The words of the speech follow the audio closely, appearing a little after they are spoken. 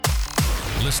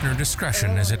Listener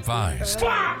discretion is advised.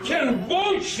 Fucking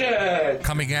bullshit!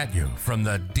 Coming at you from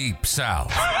the deep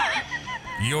south.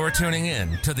 You're tuning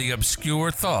in to the obscure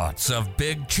thoughts of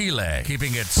Big Chile,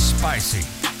 keeping it spicy,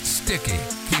 sticky,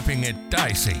 keeping it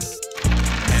dicey,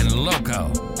 and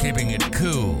Loco, keeping it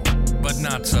cool, but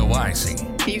not so icy.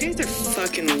 You guys are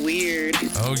fucking weird.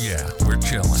 Oh yeah, we're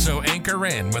chilling. So anchor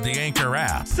in with the Anchor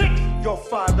app. Sit your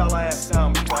 $5 ass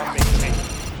down before I make it.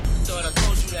 Thought I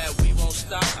told you that we won't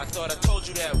stop. I thought I told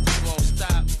you that we won't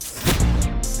stop.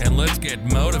 And let's get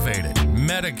motivated,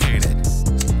 medicated,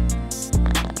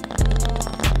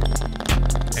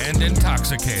 and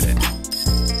intoxicated.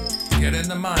 Get in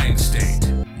the mind state.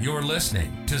 You're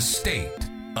listening to State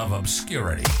of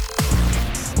Obscurity.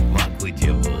 Rock with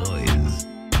your boys.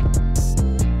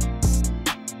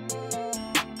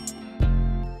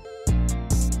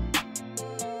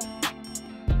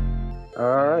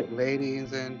 All right,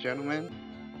 ladies and gentlemen,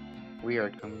 we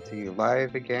are coming to you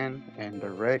live again and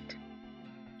direct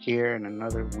here in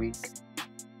another week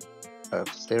of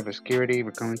State of Obscurity. We're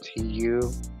coming to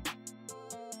you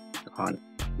on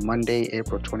Monday,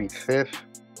 April 25th.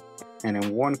 And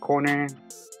in one corner,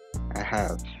 I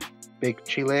have Big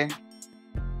Chile.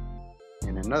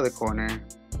 In another corner,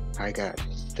 I got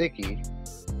Sticky.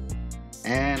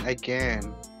 And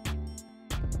again,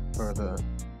 for the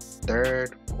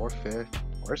third or fifth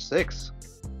or sixth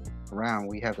round,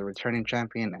 we have the returning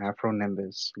champion, Afro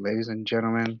Nimbus. Ladies and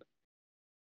gentlemen,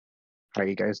 how are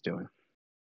you guys doing?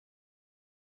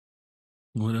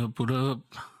 What up, what up?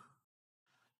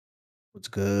 What's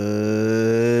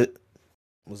good?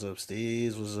 What's up,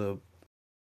 Steez? What's up,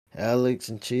 Alex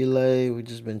and Chile? We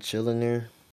just been chilling there.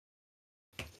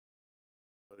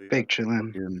 Big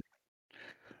chillin'. And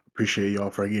appreciate y'all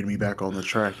for getting me back on the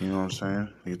track, you know what I'm saying?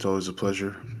 It's always a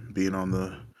pleasure being on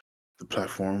the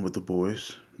platform with the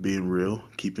boys, being real,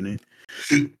 keeping it,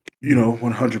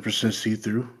 100%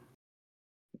 see-through.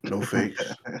 No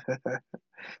fakes.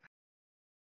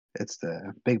 It's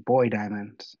the big boy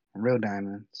diamonds, real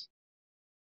diamonds.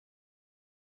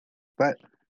 But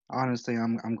honestly,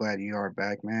 I'm glad you are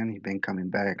back, man. You've been coming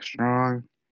back strong.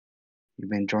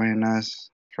 You've been joining us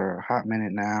for a hot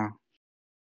minute now.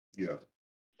 Yeah.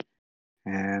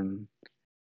 And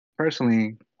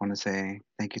personally, want to say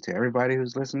thank you to everybody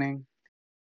who's listening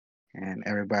and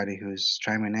everybody who's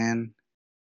chiming in.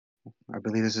 I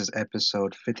believe this is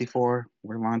episode 54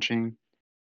 we're launching.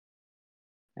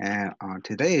 And on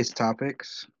today's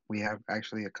topics, we have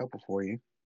actually a couple for you.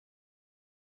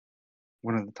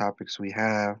 One of the topics we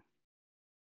have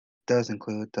does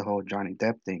include the whole Johnny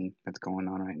Depp thing that's going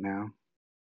on right now.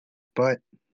 But,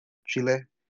 Chile,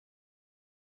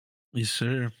 Yes,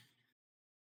 sir.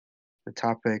 the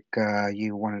topic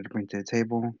you wanted to bring to the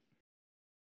table.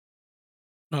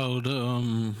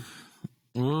 Oh,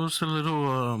 well, it's a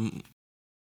little,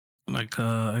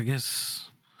 I guess,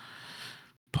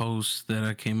 post that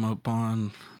I came up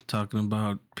on talking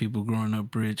about people growing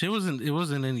up rich. It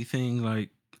wasn't anything like,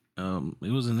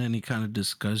 it wasn't any kind of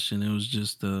discussion. It was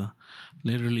just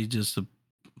literally just a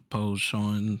post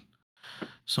showing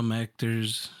some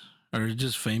actors or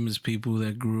just famous people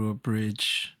that grew up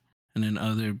rich and then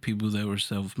other people that were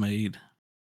self-made.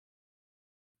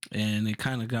 And it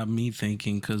kind of got me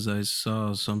thinking because I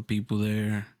saw some people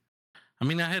there. I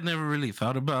mean, I had never really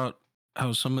thought about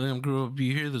how some of them grew up.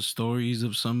 You hear the stories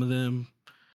of some of them.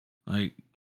 Like,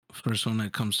 first one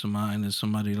that comes to mind is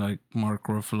somebody like Mark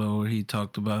Ruffalo, where he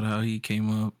talked about how he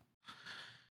came up.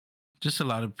 Just a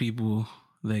lot of people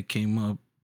that came up,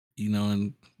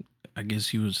 and I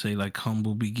guess you would say like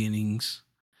humble beginnings.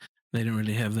 They didn't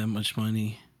really have that much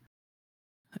money.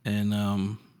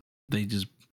 And they just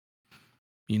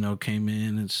came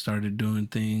in and started doing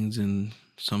things and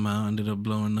somehow ended up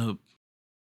blowing up.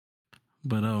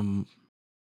 But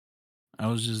I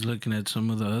was just looking at some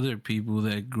of the other people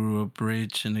that grew up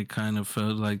rich, and it kind of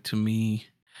felt like to me,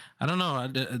 I don't know,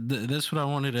 that's what I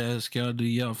wanted to ask y'all. Do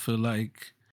y'all feel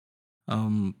like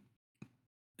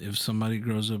if somebody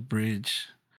grows up rich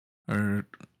or,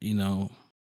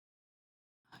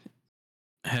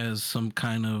 has some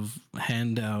kind of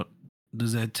handout,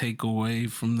 does that take away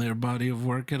from their body of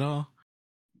work at all?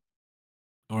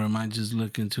 Or am I just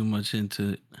looking too much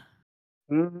into it?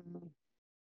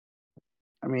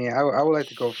 I mean, I would like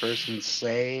to go first and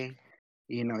say,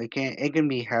 it can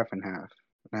be half and half.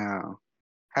 Now,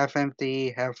 half empty,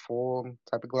 half full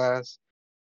type of glass.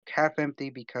 Half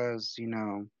empty because,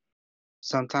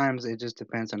 sometimes it just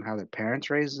depends on how their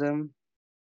parents raised them.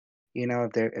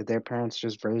 If their parents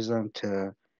just raised them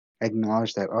to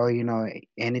acknowledge that,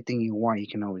 anything you want, you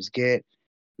can always get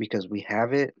because we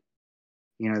have it.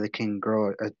 They can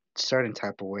grow a certain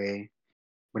type of way.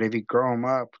 But if you grow them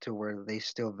up to where they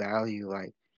still value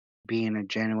like being a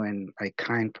genuine, like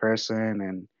kind person,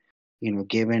 and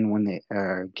giving when they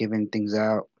giving things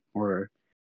out, or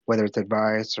whether it's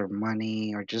advice or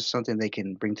money or just something they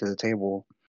can bring to the table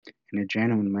in a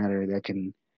genuine manner that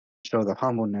can show the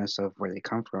humbleness of where they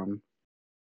come from,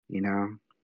 you know.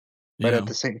 But at Yeah.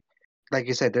 the same, like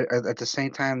you said, at the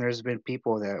same time, there's been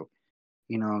people that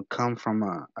come from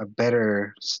a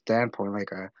better standpoint,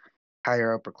 like a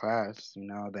higher upper class,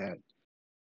 that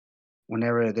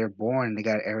whenever they're born, they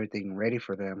got everything ready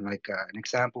for them. Like an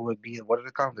example would be, what do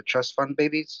they call them? The trust fund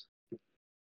babies.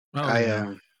 Oh I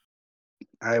yeah.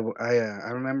 I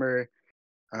remember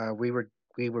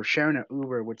we were sharing an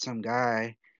Uber with some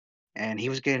guy, and he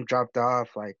was getting dropped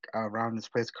off like around this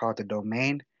place called the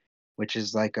Domain, which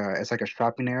is like it's like a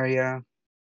shopping area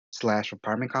slash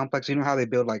apartment complex. You know how they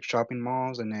build like shopping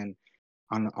malls, and then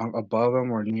on above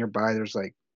them or nearby, there's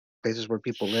like places where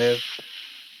people live.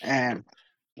 And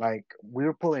like we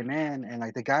were pulling in, and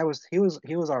like the guy he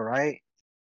was all right,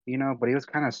 but he was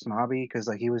kind of snobby because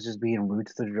like he was just being rude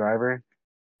to the driver.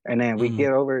 And then we Mm.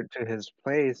 get over to his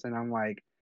place, and I'm like,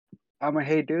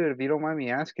 hey, dude, if you don't mind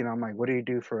me asking, I'm like, what do you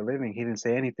do for a living? He didn't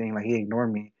say anything. Like, he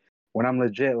ignored me when I'm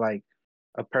legit like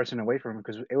a person away from him,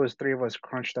 because it was three of us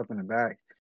crunched up in the back.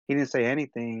 He didn't say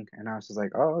anything, and I was just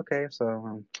like, oh, okay,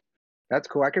 so that's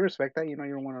cool. I can respect that. You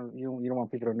don't want to you don't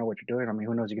want people to know what you're doing. I mean,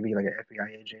 who knows? You could be like an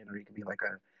FBI agent, or you could be like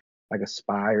a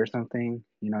spy or something.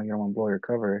 You don't want to blow your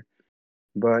cover.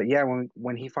 But yeah,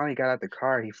 when he finally got out the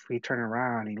car, he turned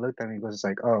around, he looked at me, and goes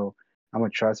like, oh, I'm a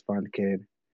trust fund kid.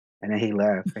 And then he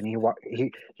left, and he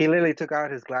literally took out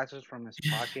his glasses from his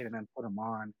pocket and then put them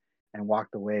on and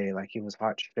walked away like he was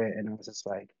hot shit. And it was just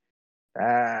like,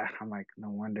 I'm like, no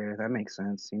wonder, that makes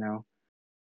sense.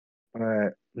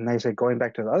 But like I said, going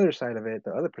back to the other side of it,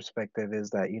 the other perspective is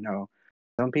that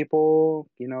some people,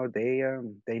 they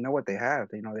know what they have.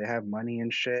 They have money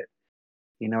and shit,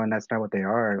 and that's not what they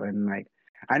are. And like,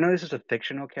 I know this is a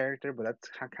fictional character, but that's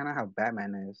kind of how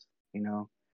Batman is. You know,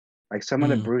 like some of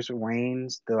the Mm. Bruce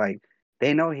Waynes,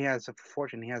 they know he has a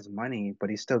fortune, he has money, but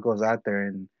he still goes out there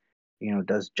and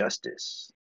does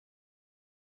justice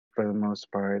for the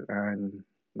most part. And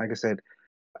like I said,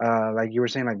 like you were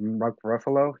saying, like Mark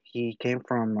Ruffalo, he came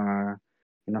from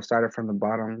started from the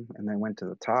bottom and then went to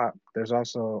the top. There's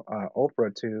also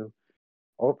Oprah too.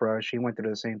 Oprah, she went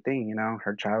through the same thing.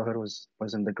 Her childhood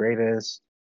wasn't the greatest,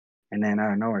 and then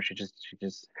out of nowhere, she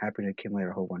just happened to accumulate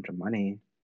a whole bunch of money.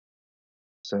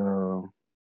 So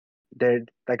there,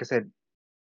 like I said,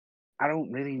 I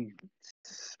don't really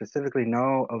specifically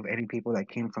know of any people that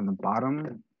came from the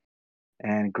bottom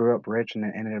and grew up rich and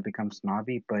then ended up become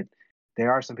snobby, but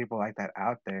there are some people like that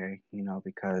out there,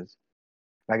 because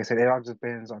like I said, it all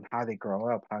depends on how they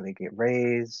grow up, how they get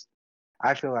raised.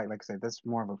 I feel like I said, that's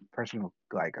more of a personal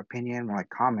like opinion, more like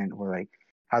comment, or like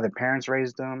how their parents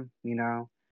raised them,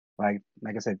 like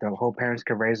I said, the whole parents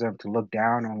could raise them to look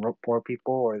down on poor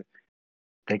people, or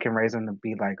they can raise them to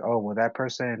be like, oh, well, that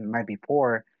person might be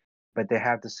poor, but they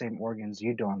have the same organs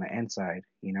you do on the inside.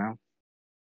 Yeah.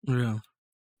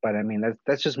 But I mean,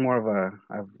 that's just more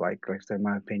of like I said,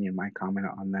 my opinion, my comment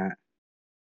on that.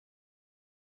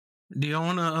 Do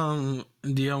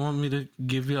y'all want me to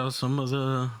give y'all some of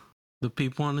the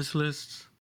people on this list?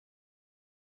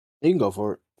 You can go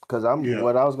for it. Cause Yeah.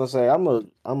 what I was gonna say, I'm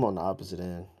on the opposite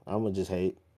end. I'm gonna just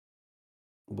hate.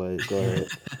 But go ahead.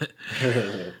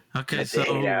 Okay, Let the hate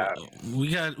so out.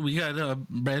 we got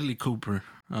Bradley Cooper.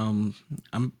 I'm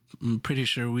pretty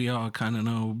sure we all kind of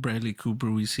know Bradley Cooper.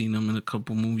 We've seen him in a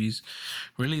couple movies.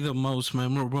 Really, the most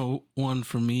memorable one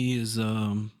for me is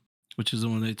which is the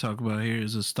one they talk about here,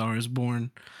 is A Star Is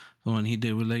Born, the one he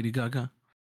did with Lady Gaga.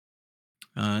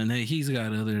 And then he's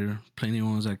got plenty of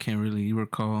ones I can't really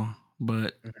recall,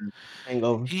 but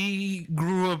Hangover. he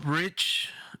grew up rich.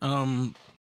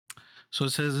 So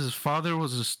it says his father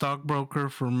was a stockbroker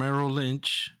for Merrill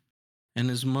Lynch, and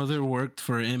his mother worked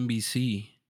for NBC.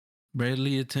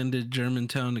 Bradley attended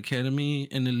Germantown Academy,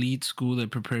 an elite school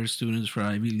that prepares students for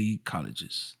Ivy League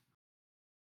colleges.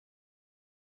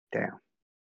 Damn.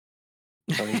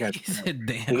 So he got He said,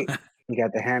 "Damn." he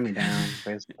got the hand me down,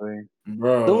 basically.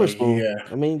 Bro, Silver spoon. yeah.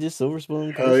 I mean, just silver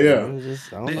spoon. Hell yeah. It was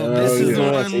just, I don't know. This That's is just the the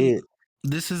way I one. see it.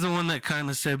 This is the one that kind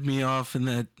of set me off in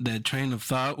that train of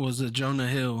thought, was Jonah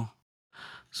Hill.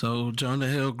 So Jonah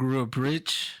Hill grew up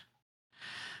rich.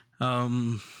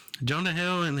 Jonah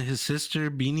Hill and his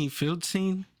sister Beanie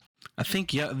Fieldstein. I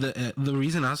think the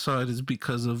reason I saw it is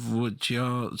because of what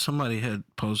somebody had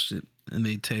posted and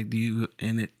they tagged you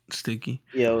in it, Sticky.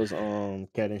 Yeah, it was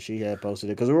Kat, and she had posted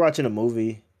it because we were watching a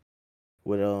movie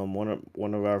with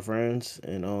one of our friends,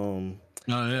 and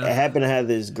Oh I yeah. happened to have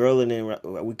this girl in it.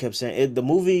 We kept saying it. The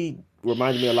movie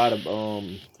reminded me a lot of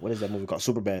what is that movie called?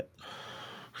 Superbad.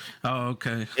 Oh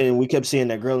okay. And we kept seeing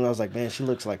that girl, and I was like, man, she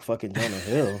looks like fucking Jonah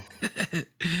Hill. And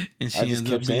I she just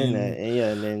ends up kept saying that, being and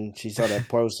yeah, and then she saw that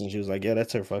post, and she was like, yeah,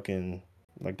 that's her fucking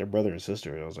like their brother and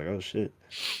sister. I was like, oh shit,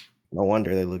 no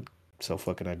wonder they look so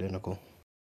fucking identical.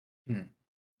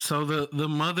 so the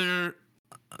mother,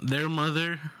 their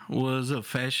mother was a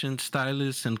fashion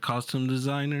stylist and costume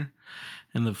designer,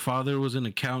 and the father was an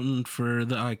accountant for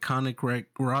the iconic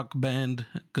rock band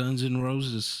Guns N'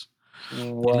 Roses. They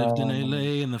lived in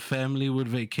LA, and the family would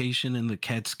vacation in the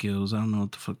Catskills. I don't know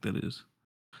what the fuck that is.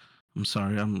 I'm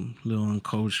sorry, I'm a little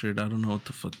uncultured. I don't know what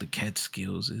the fuck the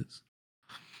Catskills is.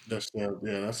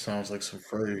 That sounds like some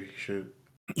furry shit.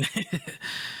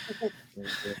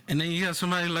 And then you got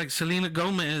somebody like Selena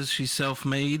Gomez. She's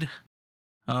self-made.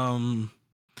 Um,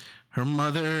 her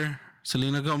mother,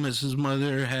 Selena Gomez's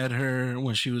mother, had her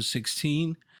when she was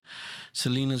 16.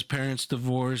 Selena's parents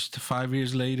divorced 5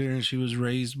 years later, and she was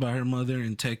raised by her mother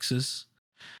in Texas.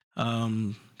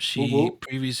 She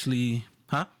previously,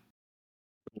 huh?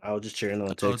 I was just cheering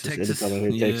on Oh, Texas. Every Texas, time I hear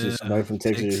yeah, Texas, somebody from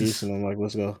Texas or Texas. Houston, I'm like,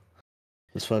 let's go.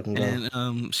 Let's fucking go.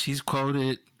 And she's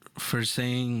quoted for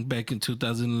saying back in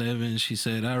 2011, she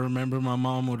said, I remember my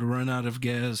mom would run out of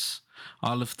gas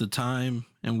all of the time,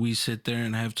 and we sit there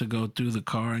and have to go through the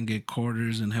car and get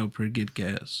quarters and help her get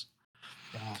gas.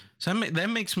 So that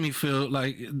makes me feel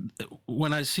like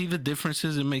when I see the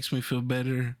differences, it makes me feel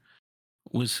better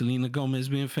with Selena Gomez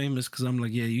being famous because I'm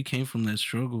like, yeah, you came from that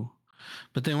struggle.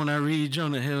 But then when I read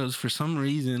Jonah Hill's, for some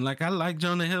reason, like I like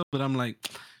Jonah Hill, but I'm like,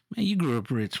 man, you grew up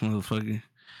rich, motherfucker.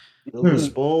 Silver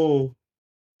spoon.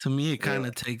 To me, it kind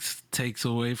of takes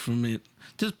away from it.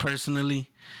 Just personally,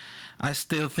 I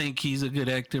still think he's a good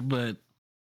actor, but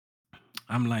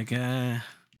I'm like, It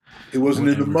wasn't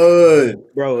in the whatever. mud.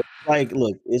 Bro, it's like,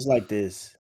 look, it's like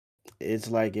this. It's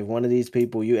like if one of these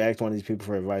people, you ask one of these people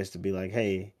for advice to be like,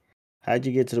 hey, how'd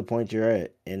you get to the point you're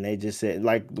at? And they just said,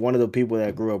 like one of the people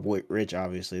that grew up with rich,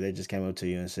 obviously, they just came up to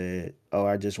you and said, oh,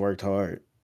 I just worked hard.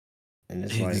 And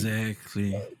it's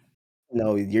Exactly. like,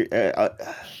 no, you're,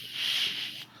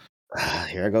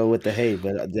 here I go with the hate,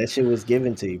 but that shit was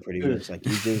given to you pretty much. Like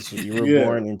you were Yeah.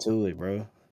 born into it, bro.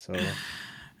 So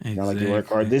not like you work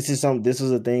Exactly. hard. This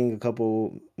was a thing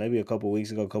maybe a couple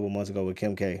weeks ago, a couple months ago with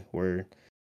Kim K, where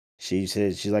she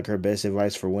said she's like her best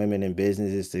advice for women in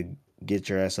business is to get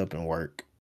your ass up and work.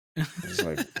 It's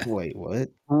like, wait, what?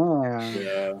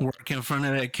 Yeah. Work in front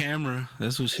of that camera.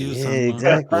 That's what she was Yeah, talking about.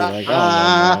 exactly. Like, I don't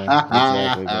know,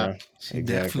 man. Exactly, bro. She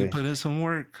definitely put in some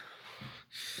work.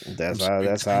 That's I'm sorry,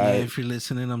 that's Tanya, how. if you're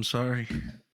listening, I'm sorry.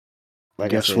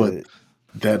 Like Guess I what? said,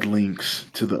 That links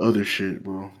to the other shit,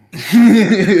 bro.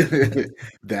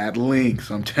 That links,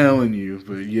 I'm telling you.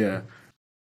 But yeah,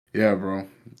 bro.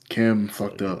 Kim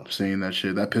fucked up saying that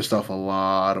shit. That pissed off a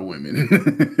lot of women.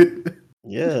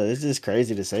 yeah, it's just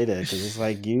crazy to say that because it's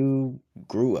like you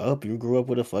grew up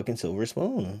with a fucking silver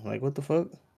spoon. Like, what the fuck?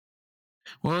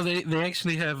 Well, they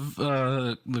actually have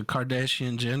the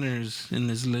Kardashian Jenners in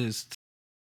this list.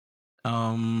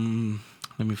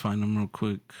 Let me find them real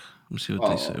quick. Let me see what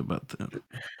they say about them.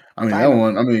 I mean, that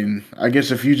one. I mean, I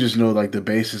guess if you just know like the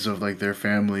basis of like their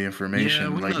family Yeah,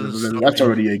 information, we like know the that's story.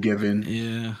 already a given.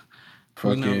 Yeah,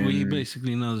 Fucking. we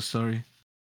basically know the story.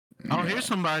 Oh, here's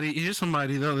somebody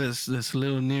though that's a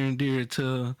little near and dear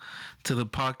to the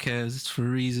podcast for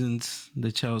reasons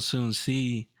that y'all soon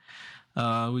see.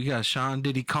 We got Sean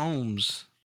Diddy Combs.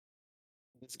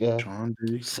 Let's go. Sean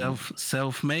Diddy.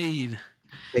 Self-made.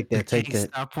 Take that. Can't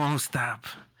stop, won't stop.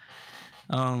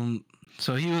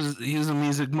 So he was a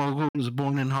music mogul. He was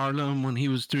born in Harlem when he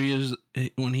was 3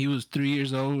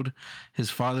 years old. His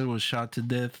father was shot to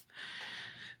death.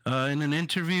 In an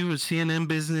interview with CNN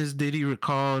Business, Diddy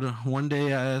recalled, "One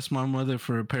day I asked my mother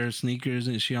for a pair of sneakers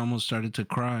and she almost started to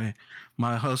cry.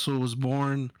 My hustle was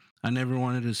born. I never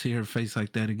wanted to see her face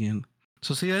like that again."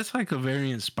 So see, that's like a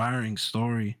very inspiring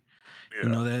story. Yeah. You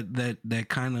know, that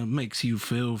kind of makes you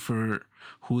feel for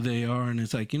who they are, and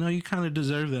it's like, you know, you kind of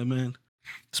deserve that, man.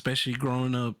 Especially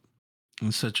growing up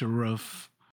in such a rough,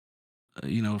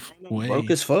 way.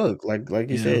 Broke as fuck. Like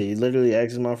you Yeah. said, he literally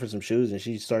asked his mom for some shoes and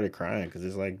she started crying because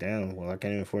it's like, damn, well, I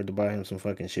can't even afford to buy him some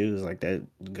fucking shoes. Like that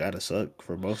gotta suck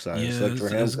for both sides. It Yeah, sucked for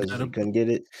him it's because gotta. he couldn't get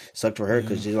it. Sucked for her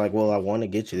because Yeah. she's like, well, I want to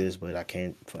get you this, but I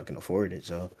can't fucking afford it.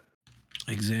 So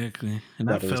Exactly, and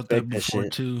I gotta felt that respect that before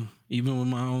shit. too. Even with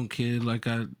my own kid,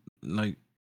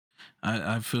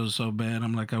 I feel so bad.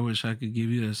 I'm like, I wish I could give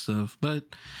you that stuff, but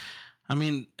I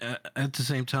mean, at the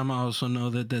same time, I also know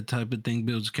that type of thing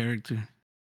builds character.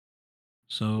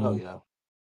 So Oh yeah.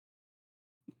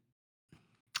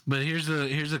 But here's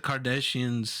the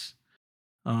Kardashians.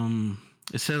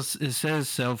 It says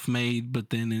self-made, but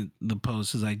then the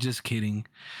post is like, just kidding.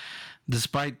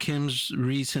 Despite Kim's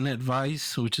recent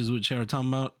advice, which is what y'all are talking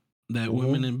about, that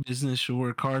women in business should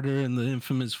work harder, and the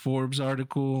infamous Forbes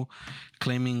article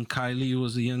claiming Kylie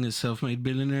was the youngest self-made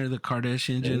billionaire, the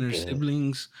Kardashian Jenner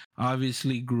siblings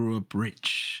obviously grew up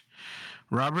rich.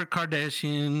 Robert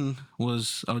Kardashian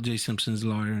was O.J. Simpson's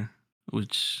lawyer,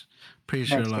 which pretty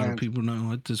sure a lot of people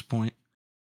know at this point.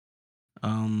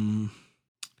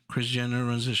 Kris Jenner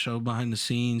runs a show behind the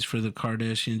scenes for the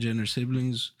Kardashian Jenner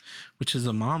siblings, which is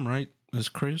a mom, right? That's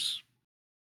Kris.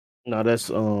 No, that's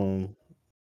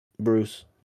Bruce.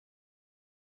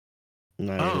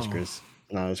 No, it's Kris.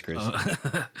 No, it's Kris.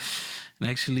 And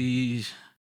actually,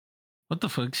 what the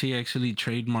fuck? She actually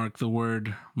trademarked the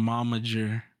word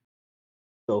momager.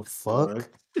 The fuck?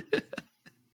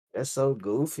 That's so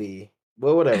goofy.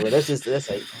 But whatever. That's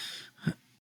like.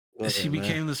 She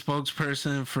became the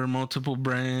spokesperson for multiple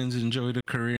brands, enjoyed a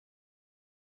career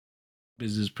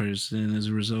business person. As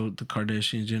a result, the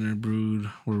Kardashian Jenner brood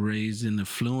were raised in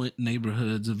affluent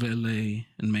neighborhoods of LA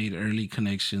and made early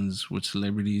connections with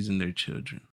celebrities and their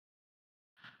children.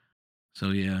 So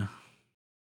yeah,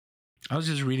 I was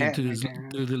just reading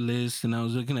through the list, and I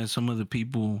was looking at some of the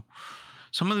people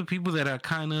that I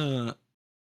kind of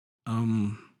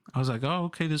I was like, oh,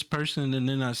 okay, this person, and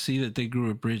then I see that they grew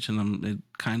up rich, and it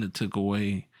kind of took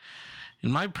away,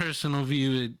 in my personal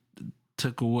view, it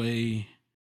took away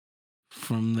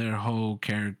from their whole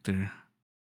character.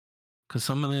 Because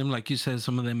some of them, like you said,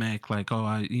 some of them act like, oh,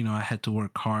 I had to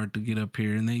work hard to get up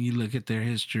here, and then you look at their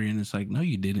history, and it's like, no,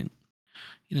 you didn't.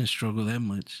 You didn't struggle that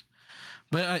much.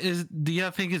 But do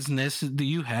y'all think it's necessary? Do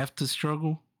you have to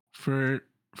struggle for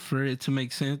it to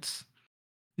make sense?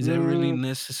 Is that really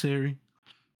necessary?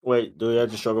 Wait, do you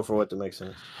have to struggle for what to make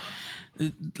sense?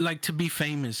 Like, to be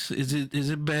famous, is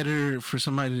it better for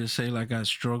somebody to say like I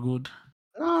struggled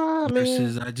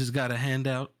versus I just got a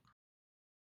handout?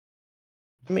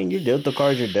 I mean, you're dealt the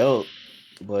cards you're dealt,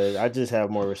 but I just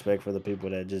have more respect for the people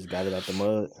that just got it out the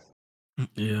mud.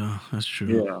 Yeah, that's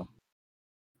true.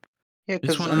 Yeah,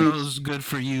 it's one of those good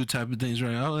for you type of things,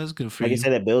 right? Oh, that's good for you. Like you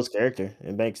said, that builds character.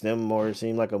 It makes them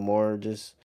seem like a more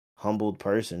just humbled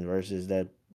person versus that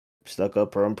stuck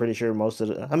up. I'm pretty sure most of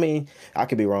the. I mean, I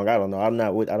could be wrong. I don't know. I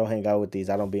don't hang out with these.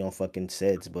 I don't be on fucking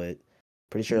sets, but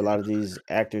pretty sure a lot of these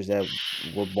actors that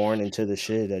were born into the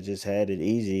shit that just had it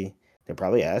easy, they're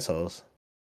probably assholes.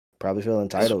 Probably feel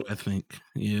entitled. I think,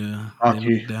 yeah. They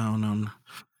look down on.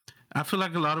 I feel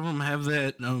like a lot of them have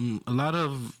that. A lot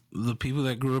of the people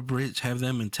that grew up rich have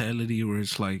that mentality where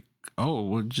it's like, oh,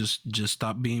 well, just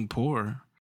stop being poor.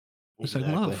 It's like,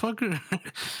 motherfucker.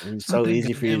 It's so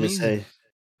easy for you to say.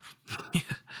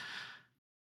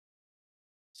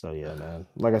 So yeah, man.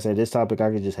 Like I said, this topic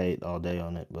I could just hate all day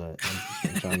on it, but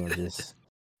I'm trying to just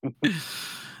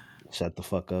shut the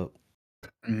fuck up.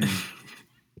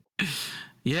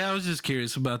 Yeah, I was just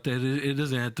curious about that. It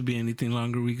doesn't have to be anything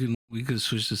longer. We could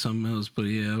switch to something else, but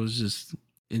yeah, it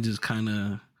just kind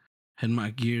of had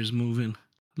my gears moving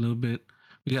a little bit.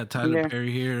 We got Tyler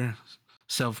Perry here,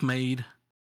 self-made.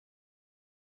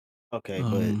 Okay,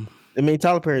 but I mean,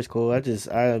 Tyler Perry's cool. He's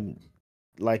I'm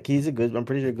pretty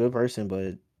sure a good person,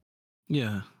 but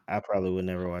yeah, I probably would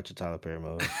never watch a Tyler Perry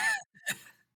movie.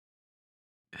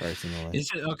 Personally.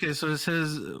 Okay, so it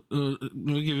says, let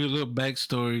me give you a little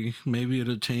backstory. Maybe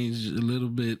it'll change a little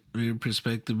bit your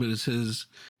perspective, but it says,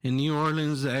 in New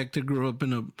Orleans, the actor grew up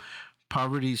in a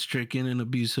poverty-stricken and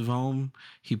abusive home.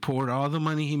 He poured all the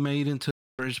money he made into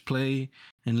the first play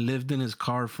and lived in his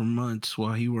car for months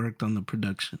while he worked on the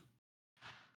production.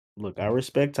 Look, I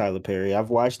respect Tyler Perry. I've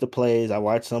watched the plays. I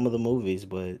watched some of the movies,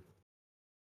 but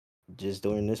just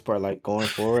doing this part, like going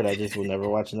forward, I just will never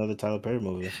watch another Tyler Perry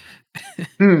movie.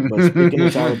 But speaking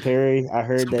of Tyler Perry, I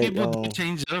heard some people do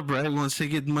change up, right? Once they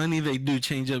get money, they do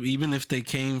change up. Even if they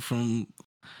came from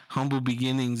humble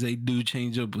beginnings, they do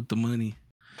change up with the money.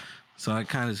 So I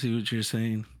kind of see what you're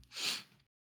saying.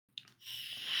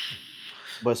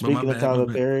 But speaking of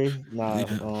Tyler Perry, I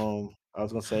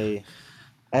was gonna say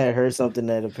I had heard something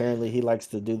that apparently he likes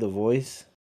to do the voice,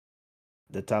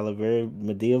 the Tyler Perry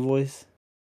Medea voice,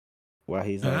 while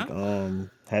he's like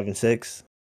having sex.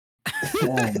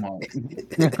 Oh my!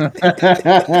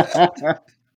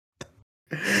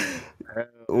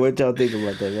 What y'all think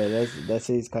about that, man? That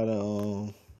seems kind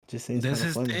of just seems. That's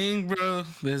his funny. thing, bro.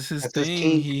 That's his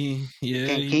thing.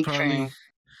 He probably.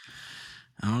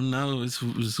 I don't know.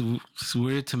 It's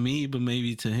weird to me, but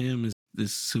maybe to him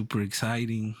it's super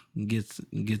exciting. Gets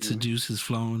the juices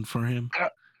flowing for him.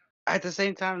 At the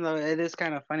same time, though, it is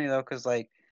kind of funny though, because like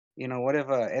what if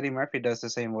Eddie Murphy does the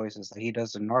same voices? Like he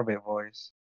does the Norbit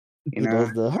voice. He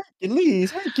does the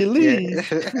Hercules. Yeah.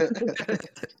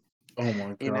 Oh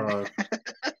my You know,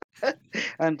 god.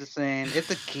 I'm just saying,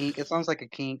 it's a kink. It sounds like a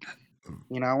kink.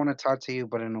 I want to talk to you,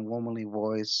 but in a womanly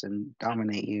voice and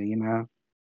dominate you.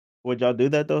 Would y'all do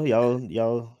that though?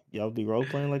 Y'all be role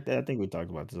playing like that? I think we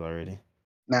talked about this already.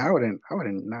 No, I wouldn't. No,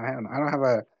 hell no. I don't have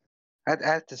a. I'd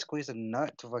have to squeeze a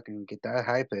nut to fucking get that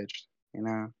high pitched. What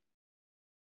I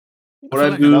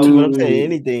No, but I'm saying do,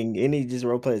 anything, any just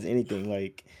role plays anything.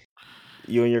 Like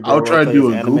you and your I'll girl role try to play as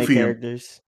do a anime goofy.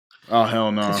 characters. Oh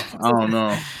hell no! I don't know.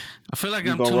 I feel like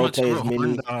You I'm gonna too role much play of as a horn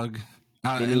Minnie, dog.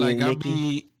 Minnie Like and I'll Mickey?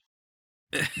 be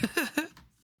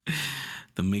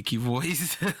the Mickey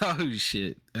voice. Oh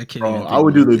shit! I can't. Bro, even I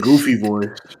would think do of the goofy voice.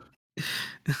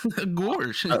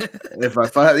 Gorsh. If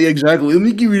I had exactly, let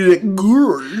me give you that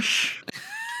gorsh.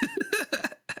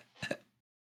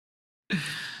 I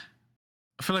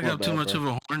feel like My I'm too bad, much bro. of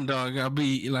a horn dog.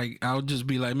 I'll just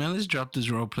be like, man, let's drop this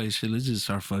role play shit. Let's just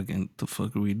start fucking. The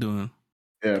fuck are we doing?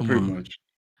 Yeah, Come pretty on. much.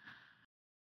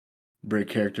 Break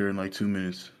character in like 2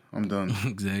 minutes. I'm done.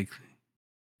 Exactly.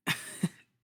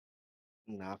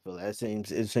 Nah, I feel that it seems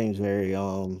very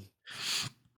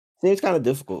seems kind of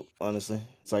difficult, honestly.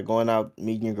 It's like going out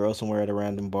meeting your girl somewhere at a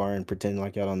random bar and pretending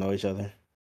like y'all don't know each other.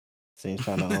 Seems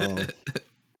kind of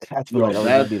I feel like Yo,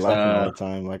 I would just be that's laughing all the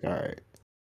time. Like, all right,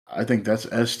 I think that's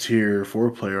S tier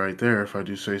foreplay right there, if I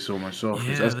do say so myself,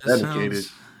 because Yeah, that's that dedicated.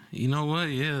 sounds. You know what?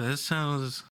 Yeah, that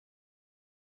sounds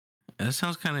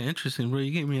kind of interesting, bro.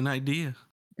 You gave me an idea.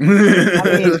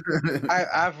 I mean,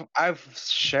 I've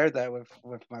shared that with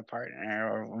my partner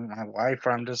or with my wife.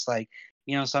 Where I'm just like,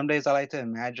 some days I like to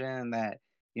imagine that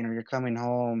you're coming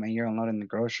home and you're unloading the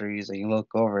groceries and you look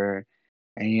over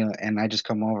and I just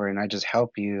come over and I just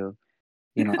help you,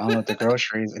 unload the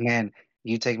groceries, and then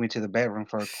you take me to the bedroom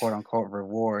for a quote unquote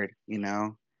reward.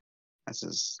 That's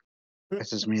just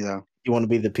me though. you want to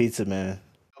be the pizza man,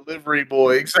 Delivery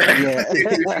boy, exactly.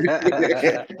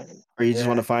 Yeah. or you just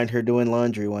want Yeah. to find her doing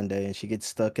laundry one day and she gets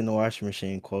stuck in the washing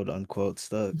machine, quote unquote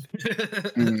stuck.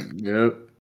 Yep.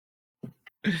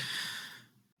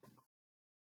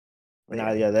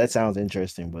 Nah, yeah, that sounds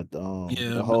interesting, but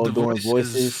Yeah, the but whole the doing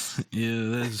voices. voices,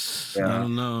 Yeah, that's. I Yeah.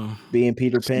 don't know. being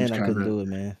Peter That seems Pan, I couldn't kinda. do it,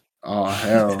 man. Oh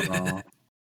hell no.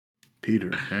 Peter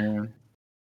Pan.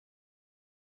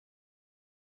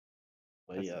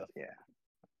 But yeah, Yeah.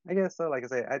 I guess so. Like I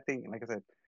said, I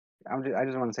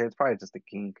just want to say it's probably just a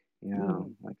kink. Like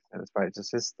I said, it's probably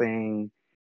just his thing.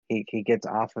 He gets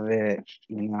off of it.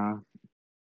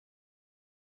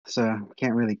 So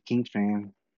can't really kink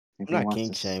shame if I'm he not wants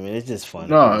kink to. shaming. It's just funny,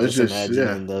 No, bro. it's Just just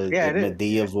imagining the Yeah, it is.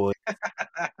 Medea Yeah. voice.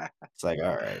 It's like,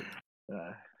 all right.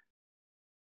 Uh,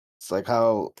 It's like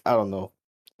how I don't know.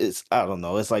 I don't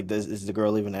know. It's like this. Is the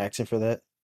girl even asking for that?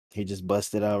 He just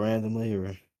busted out randomly, or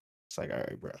it's like, all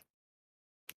right, bro.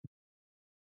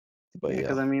 But yeah,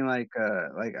 because yeah, I mean, like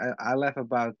I laugh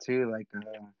about too. Like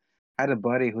I had a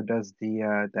buddy who does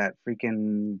the that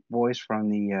freaking voice from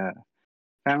the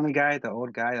Family Guy, the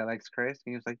old guy that likes Chris.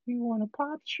 He was like, "You want a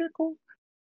popsicle?"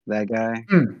 That guy.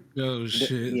 Oh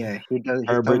shit. Yeah, he does. He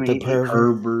told Herbert the me. pervert.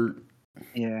 Herbert.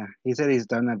 Yeah, he said he's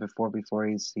done that before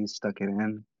he's stuck it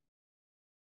in.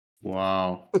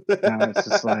 Wow. Now it's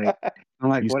just like I'm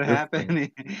like, He's what different.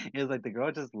 happened? He was like, the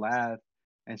girl just laughed,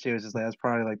 and she was just like, that's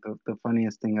probably like the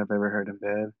funniest thing I've ever heard in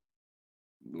bed.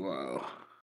 Wow.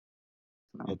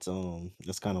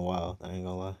 It's kind of wild. I ain't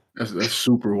gonna lie. That's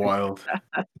super wild.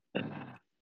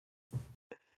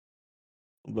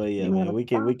 But yeah, You man, wanna we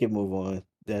pop? can move on.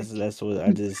 That's what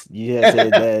I just you had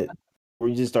said that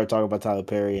we just start talking about Tyler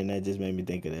Perry, and that just made me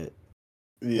think of that.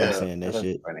 Yeah. I'm saying that That's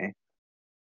shit. funny.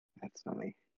 That's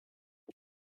funny.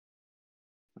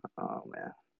 Oh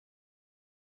man.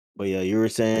 But yeah, you were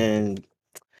saying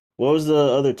what was the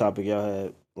other topic y'all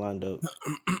had lined up?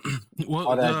 Well,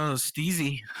 All that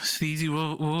Steezy,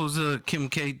 what was the Kim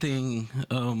K thing?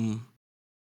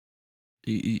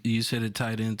 You said it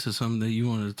tied into something that you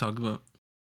wanted to talk about.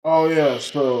 Oh yeah,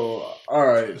 so all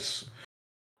right.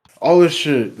 All this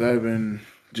shit that I've been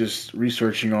just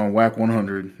researching on Whack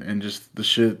 100 and just the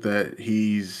shit that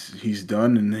he's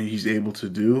done and he's able to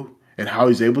do and how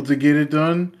he's able to get it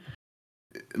done.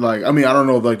 Like, I mean, I don't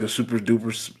know like the super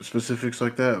duper specifics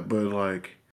like that, but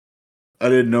like I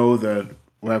didn't know that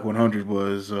Whack 100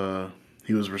 was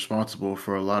he was responsible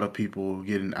for a lot of people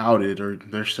getting outed or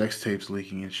their sex tapes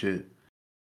leaking and shit.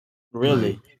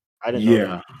 Really? I didn't know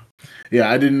that. Yeah,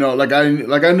 I didn't know. Like I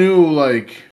knew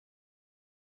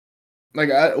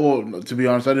well, to be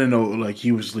honest, I didn't know like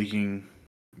he was leaking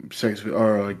sex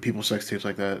or like people's sex tapes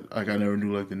like that. Like I never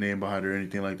knew like the name behind it or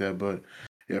anything like that. But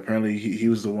Yeah, apparently he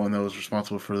was the one that was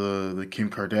responsible for the Kim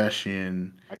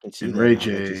Kardashian I can see and that Ray now that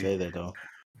you J. say that though.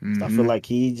 I feel Mm-hmm. like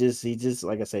he just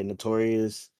like I say,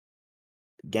 notorious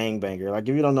gangbanger. Like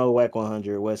if you don't know Whack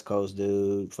 100, West Coast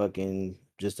dude, fucking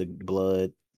just a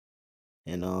blood.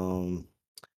 And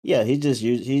yeah,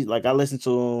 he's like I listened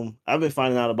to him. I've been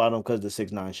finding out about him because of the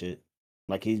 6ix9ine shit.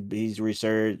 Like he's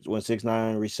researched when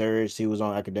 6ix9ine researched, he was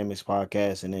on Academics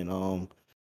podcast, and then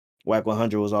Whack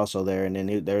 100 was also there, and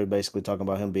then they were basically talking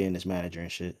about him being his manager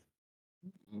and shit.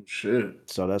 Oh, shit.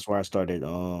 So that's where I started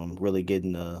really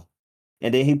getting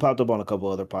and then he popped up on a couple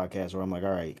other podcasts where I'm like, all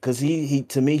right, because he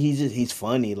to me he's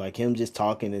funny. Like him just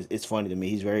talking it's funny to me.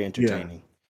 He's very Yeah. entertaining.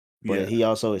 But Yeah. he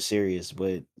also is serious.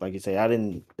 But like you say,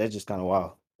 that's just kind of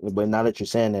wild. But now that you're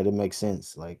saying that, it makes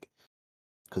sense. Like,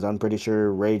 because I'm pretty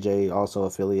sure Ray J also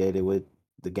affiliated with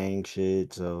the gang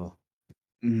shit. So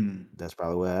Mhm. that's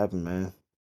probably what happened, man.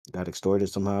 Got extorted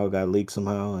somehow, got leaked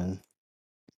somehow,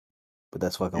 but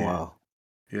that's fucking Yeah. wild.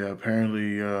 Yeah,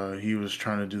 apparently he was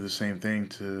trying to do the same thing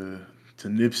to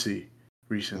Nipsey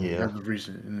recently, Yeah. as of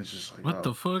recent, and it's just like, What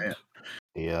the fuck? man.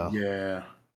 Yeah. Yeah,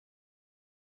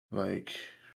 like It's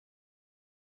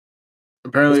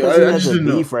apparently because he I has just a didn't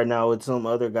know. beef right now with some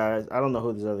other guys. I don't know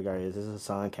who this other guy is. This is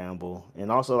Hassan Campbell.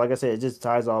 And also, like I said, it just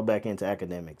ties all back into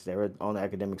academics. They were on the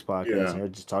academics podcast Yeah. and they were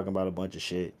just talking about a bunch of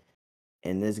shit.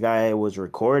 And this guy was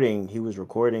recording,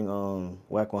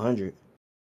 Whack 100.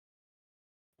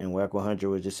 And Whack 100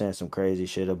 was just saying some crazy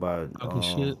shit about Talking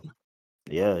shit.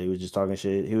 yeah, he was just talking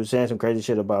shit. He was saying some crazy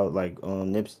shit about like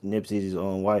Nipsey's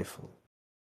wife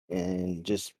and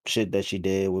just shit that she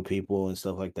did with people and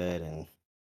stuff like that, and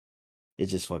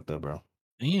it's just fucked up, bro.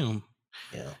 Damn.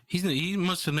 Yeah. He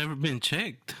must have never been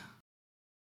checked.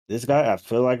 This guy, I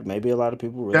feel like maybe a lot of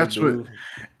people really That's what.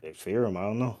 they fear him. I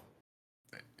don't know.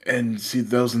 And see,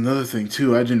 that was another thing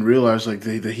too. I didn't realize like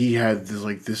that he had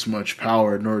this much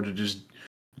power in order to just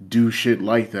do shit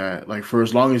like that. Like for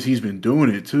as long as he's been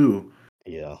doing it too.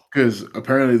 Yeah. Because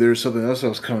apparently there's something else that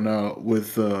was coming out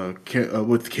with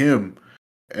Kim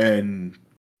and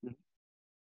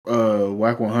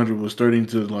Whack 100 was starting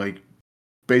to like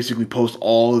basically post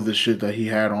all of the shit that he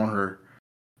had on her,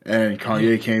 and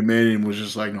Kanye came in and was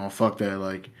just like, no, fuck that.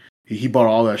 Like he bought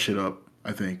all that shit up,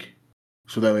 I think,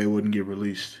 so that way it wouldn't get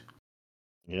released.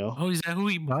 Yeah. Oh, is that who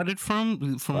he bought it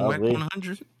from? From Whack Probably.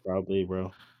 100? Probably,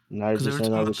 bro. Now Because you're they were just saying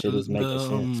talking all about this shit is making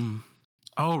sense.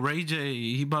 oh, Ray J.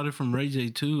 He bought it from Ray J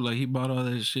too. Like he bought all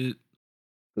that shit.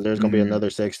 Because there's gonna be another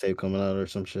sex tape coming out or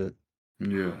some shit.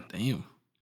 Yeah. Damn.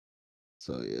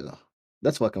 So yeah,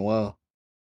 that's fucking wild.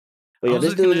 But I yeah, was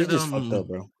this looking dude is at just fucked up,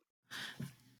 bro.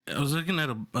 I was looking at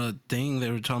a thing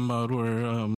they were talking about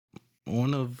where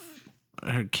one of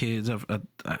her kids,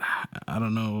 I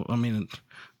don't know. I mean,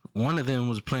 one of them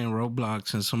was playing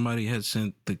Roblox, and somebody had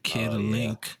sent the kid a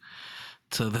link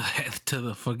to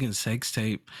the fucking sex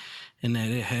tape, and that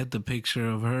it had the picture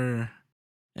of her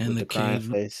and With the the crying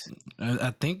kid. face.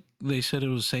 I think they said it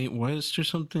was Saint West or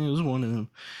something. It was one of them,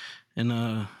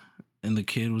 and the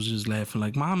kid was just laughing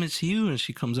like, "Mom, it's you!" And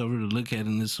she comes over to look at it,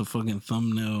 and it's a fucking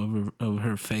thumbnail of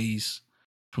her face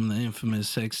from the infamous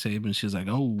sex tape, and she's like,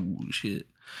 "Oh shit!"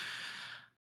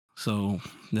 So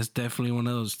that's definitely one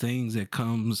of those things that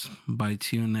comes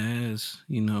bites you in the ass.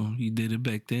 You know, you did it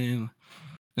back then,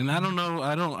 and I don't know.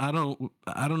 I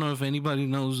don't know if anybody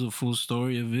knows the full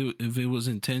story of it. If it was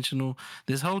intentional,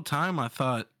 this whole time I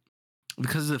thought,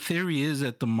 because the theory is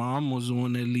that the mom was the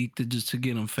one that leaked it just to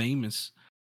get him famous.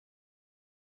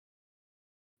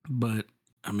 But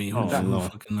I mean, who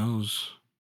fucking knows?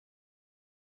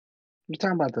 You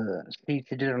talking about she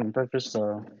did it on purpose?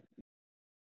 So,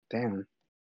 damn.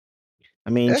 I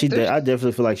mean, I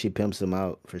definitely feel like she pimps him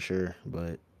out for sure.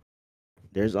 But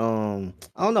there's I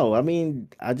don't know. I mean,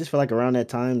 I just feel like around that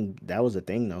time that was a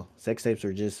thing though. Sex tapes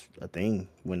were just a thing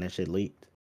when that shit leaked.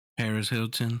 Paris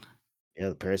Hilton.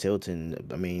 Yeah, Paris Hilton.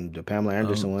 I mean, the Pamela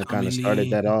Anderson one kind Tommy of started Lee.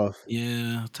 that off.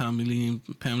 Yeah, Tommy Lee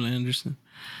and Pamela Anderson.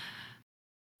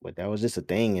 But that was just a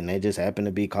thing, and they just happened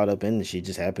to be caught up in it. She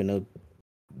just happened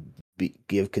to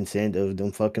give consent of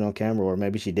them fucking on camera, or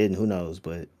maybe she didn't. Who knows?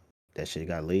 But that shit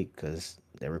got leaked because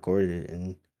they recorded it,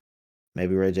 and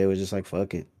maybe Ray J was just like,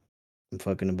 "Fuck it, I'm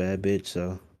fucking a bad bitch,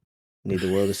 so need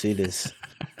the world to see this."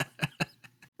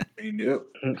 Yep.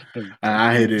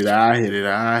 I hit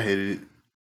it.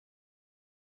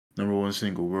 Number one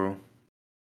single, bro.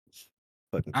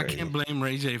 Fucking I crazy. can't blame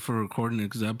Ray J for recording it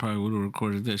because I probably would have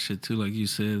recorded that shit too. Like you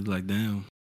said, like, damn,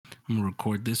 I'm gonna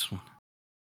record this one.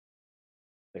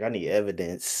 Like, I need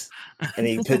evidence. I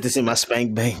need to put this in my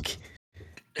spank bank.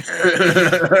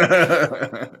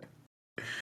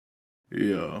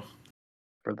 Yeah.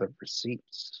 For the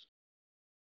receipts.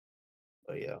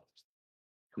 Oh yeah.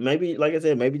 Maybe, like I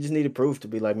said, maybe just needed proof to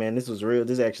be like, man, this was real.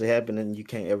 This actually happened, and you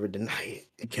can't ever deny it.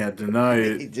 You can't deny He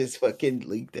it. just fucking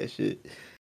leaked that shit.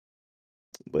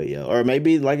 But yeah, or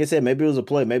maybe, like I said, maybe it was a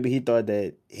play. Maybe he thought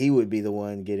that he would be the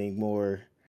one getting more.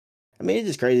 I mean, it's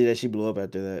just crazy that she blew up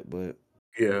after that. But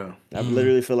Yeah. I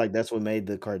literally feel like that's what made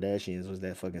the Kardashians was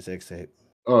that fucking sex tape.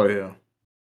 Oh yeah.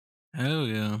 Hell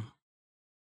yeah.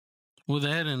 Well,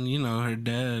 that and her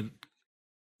dad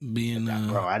being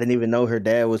Bro, I didn't even know her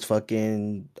dad was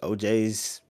fucking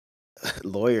OJ's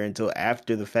lawyer until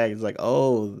after the fact. It's like,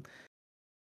 oh,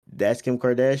 that's Kim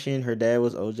Kardashian. Her dad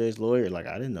was OJ's lawyer. Like,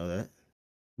 I didn't know that.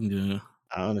 yeah.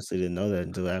 I honestly didn't know that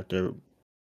until after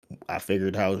I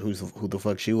figured out who the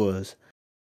fuck she was.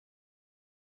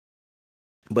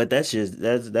 But that's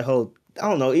that whole. I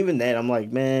don't know. Even that, I'm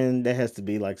like, man, that has to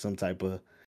be like some type of.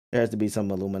 There has to be some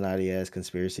Illuminati ass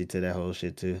conspiracy to that whole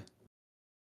shit too.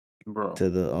 Bro. To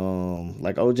the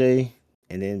like OJ,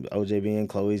 and then OJ being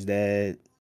Chloe's dad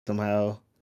somehow.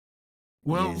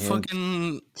 Well, and him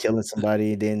fucking killing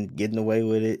somebody, then getting away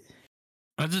with it.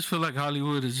 I just feel like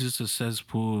Hollywood is just a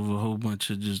cesspool of a whole bunch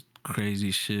of just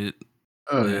crazy shit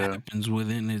Oh that yeah. happens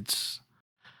within its,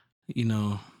 their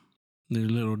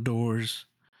little doors.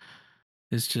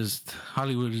 It's just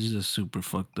Hollywood is just super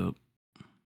fucked up.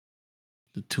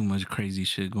 There's too much crazy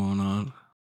shit going on.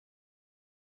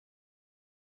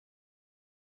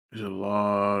 There's a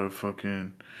lot of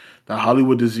fucking that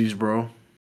Hollywood disease, bro.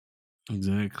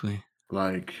 Exactly.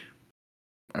 Like,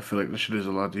 I feel like this shit is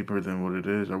a lot deeper than what it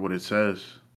is or what it says.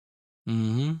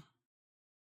 Mm-hmm.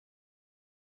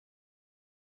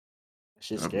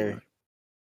 Shit's I believe scary.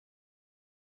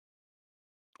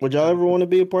 Would y'all ever want to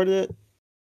be a part of that?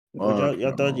 Would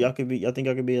y'all thought y'all could be? Y'all think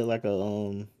y'all could be like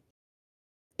a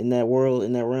in that world,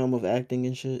 in that realm of acting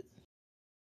and shit?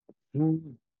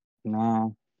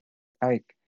 No, like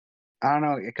I don't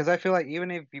know, because I feel like even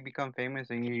if you become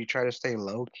famous and you try to stay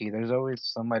low key, there's always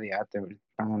somebody out there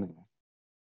trying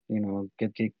to,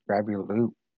 get you grab your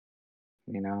loot.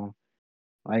 You know,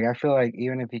 like I feel like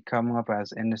even if you come up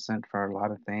as innocent for a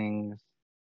lot of things,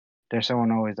 there's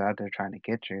someone always out there trying to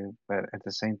get you. But at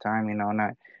the same time,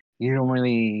 not you don't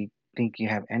really think you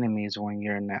have enemies when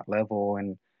you're in that level,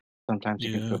 and sometimes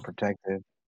you can Yeah. feel protected.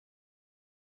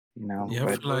 Yeah, I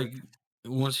But feel like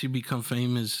once you become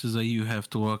famous, is that you have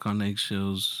to walk on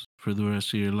eggshells for the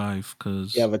rest of your life.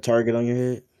 Cause You have a target on your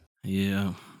head.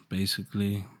 yeah,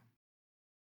 basically,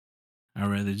 I'd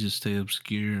rather just stay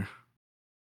obscure.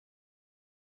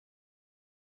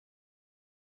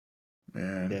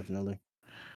 Man, Definitely.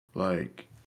 like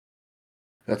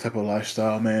that type of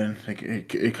lifestyle, man. Like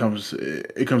it comes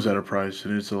at a price,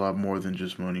 and it's a lot more than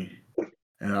just money.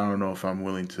 And I don't know if I'm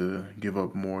willing to give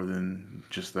up more than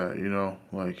just that.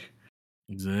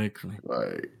 Exactly.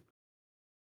 Like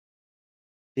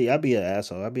See, I'd be an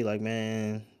asshole. I'd be like,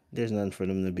 man, there's nothing for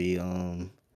them to be. I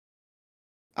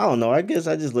don't know. I guess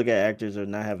I just look at actors as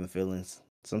not having feelings.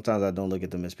 Sometimes I don't look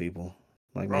at them as people.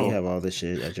 Like, man, you bro. have all this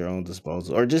shit at your own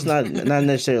disposal, or just not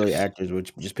necessarily actors,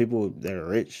 but just people that are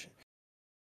rich.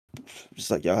 Just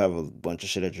like y'all have a bunch of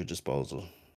shit at your disposal.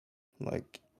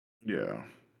 Like Yeah.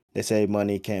 they say,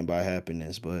 money can't buy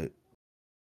happiness, but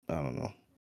I don't know.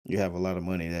 You have a lot of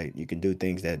money that you can do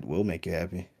things that will make you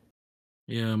happy.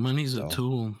 Yeah, money's a So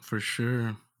tool for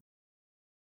sure.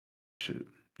 Shit.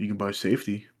 You can buy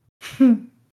safety. you can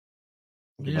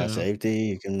buy Yeah, safety.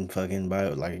 You can fucking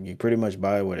buy you pretty much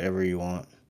buy whatever you want.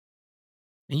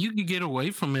 and you can get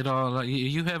away from it all. Like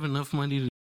you have enough money to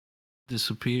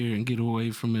disappear and get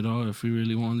away from it all if you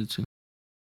really wanted to.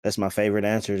 That's my favorite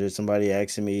answer to somebody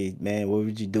asking me, man, what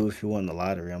would you do if you won the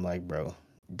lottery? I'm like, bro,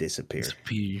 disappear.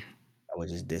 Disappear. I would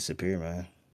just disappear, man.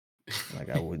 Like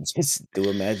I would just do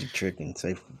a magic trick and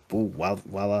say, "Boo,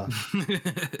 voila."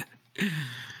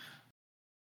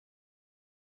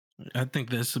 I think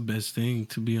that's the best thing,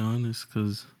 to be honest,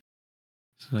 because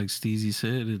like Steezy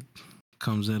said, it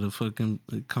comes at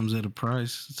a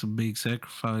price. It's a big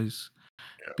sacrifice.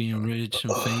 Being rich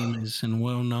and famous and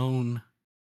well known.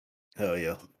 Hell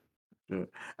yeah. Yeah.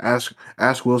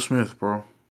 Ask Will Smith, bro.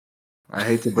 I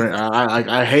hate to bring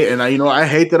I hate and I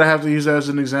hate that I have to use that as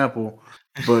an example,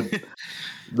 but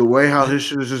the way how his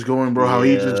shit is just going, bro, how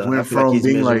he just Yeah, I went feel like from he's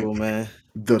being like miserable, man.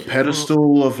 the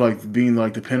pedestal of like being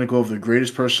like the pinnacle of the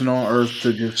greatest person on earth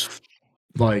to just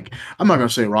like I'm not gonna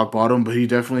say rock bottom, but he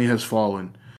definitely has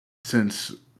fallen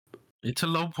since It's a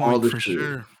low all point this for shit.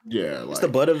 sure. Yeah, It's the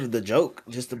like butt of the joke.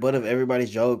 Just the butt of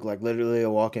everybody's joke. Like literally a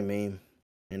walking meme.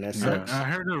 And that Yeah. sucks. I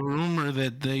heard a rumor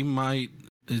that they might.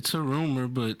 It's a rumor,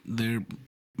 but they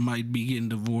might be getting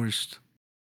divorced.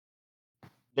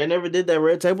 They never did that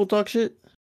red table talk shit?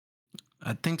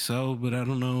 I think so, but I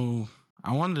don't know.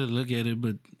 I wanted to look at it,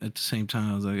 but at the same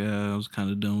time, I was like, I was kind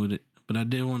of done with it. But I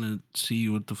did want to see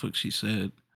what the fuck she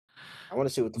said. I want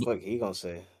to see what the fuck he gonna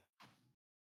say.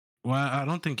 Well, I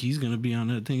don't think he's gonna be on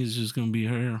it. I think it's just gonna be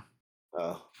her.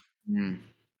 Oh, Mm.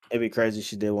 it'd be crazy if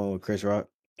she did one with Chris Rock.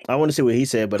 I want to see what he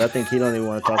said, but I think he don't even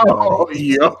want to talk about Oh, it.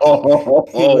 yo.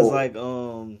 He was like,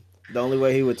 the only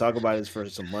way he would talk about it is for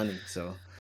some money. So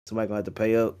somebody gonna have to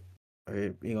pay up, or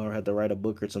he gonna have to write a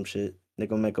book or some shit. They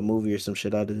gonna make a movie or some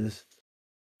shit out of this.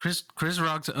 Chris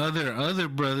Rock's other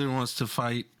brother wants to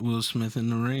fight Will Smith in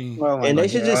the ring. Oh my And they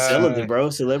should just settle it, God. bro.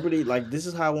 Celebrity, like this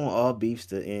is how I want all beefs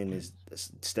to end: is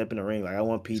step in the ring. Like I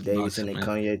want Pete It's Davidson boxing and match.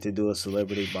 Kanye to do a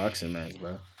celebrity boxing match,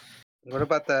 bro. What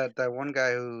about that one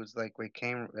guy who's like with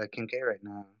Kim K right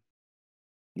now?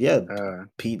 Yeah, Uh,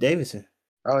 Pete Davidson.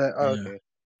 oh, Yeah. okay.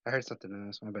 I heard something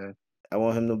else. My bad. I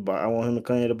want him to. I want him to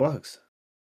Kanye to box.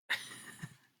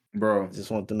 Bro, I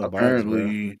just want them to box,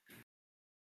 bro.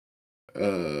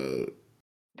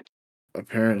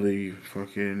 Apparently,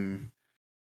 fucking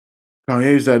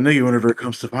Kanye's that nigga whenever it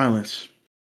comes to violence.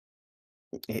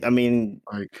 I mean,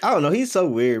 Like, I don't know. He's so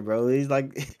weird, bro. He's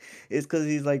like, it's because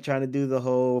he's like trying to do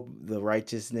the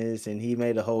righteousness, and he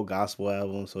made a whole gospel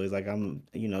album. So he's like, I'm,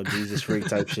 Jesus freak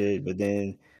type shit. But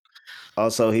then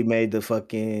also he made the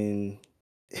fucking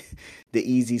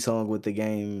the easy song with the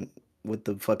game with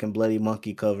the fucking bloody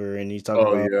monkey cover, and he's talking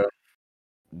oh about yeah,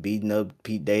 beating up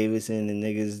Pete Davidson and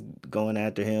niggas going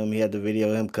after him. He had the video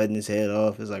of him cutting his head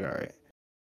off. It's like, all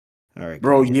right,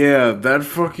 bro, Kanye. yeah,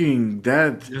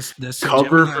 that That's a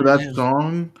cover Gemini for that man.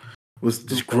 song was just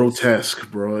Two-Face.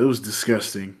 grotesque, bro. It was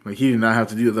disgusting. Like he did not have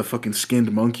to do the fucking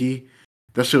skinned monkey.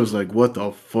 That shit was like, what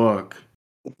the fuck?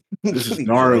 This is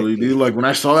gnarly, Exactly. dude. Like when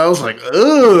I saw that, I was like,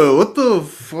 ugh, what the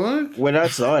fuck? When I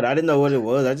saw it, I didn't know what it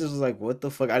was. I just was like, "What the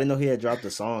fuck?" I didn't know he had dropped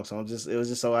the song, so it was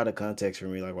just so out of context for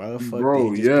me. Like, why the fuck did he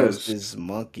Bro, just post yes. this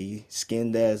monkey,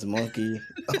 skinned ass monkey,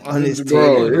 on his Bro,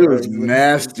 titties, it bro? was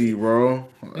nasty, bro.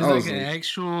 It's I like was an like,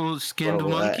 actual skinned Bro,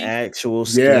 an monkey. actual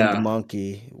skinned yeah,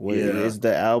 monkey. yeah. Is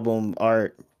the album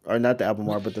art, or not the album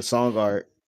art, but the song art?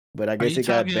 But I Are guess you it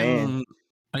got banned, talking?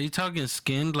 Are you talking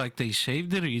skinned like they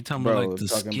shaved it, or you talking about bro. like the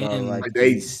Talking about skin? like Like the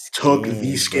they took the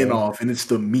skin, skin bro. off and it's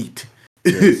the meat.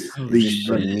 Yes, Oh it's just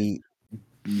the Like, shit! meat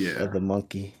yeah. of the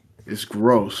monkey. It's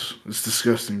gross. It's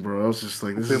disgusting, bro. I was just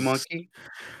like, this Stupid is monkey.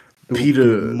 Stupid PETA,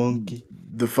 monkey.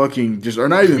 the fucking just, or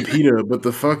not even PETA, but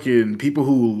the fucking people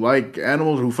who like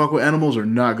animals, who fuck with animals, are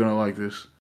not gonna like this.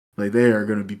 Like they are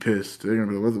gonna be pissed. They're gonna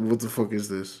be like, what the fuck is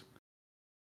this?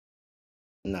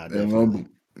 Nah, And definitely.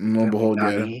 lo and behold, yeah,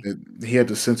 Nani. he had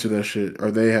to censor that shit,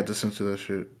 or they had to censor that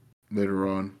shit later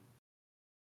on.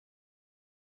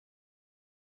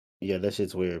 Yeah, that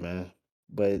shit's weird, man.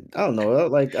 But I don't know.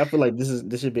 Like I feel like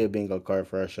this should be a bingo card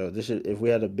for our show. This should if we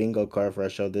had a bingo card for our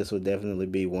show, this would definitely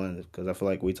be one because I feel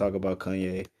like we talk about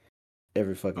Kanye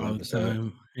every fucking All the episode.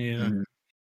 time. Yeah. Mhm.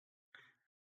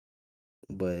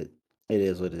 But it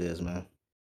is what it is, man.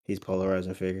 He's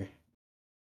polarizing figure.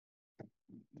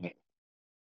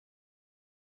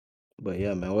 But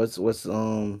yeah, man. What's cue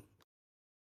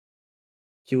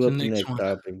The up the next next one,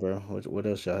 topic, bro. What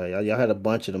else y'all had? Y'all had a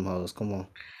bunch of them hoes. Come on.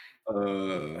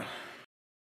 Uh,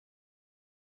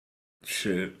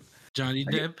 shit. Johnny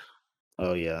I get- Depp.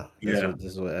 Oh yeah, Yeah.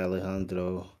 this is what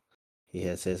Alejandro. He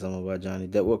had said something about Johnny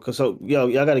Depp. Well, so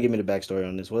y'all got to give me the backstory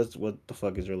on this. What the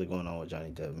fuck is really going on with Johnny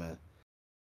Depp, man?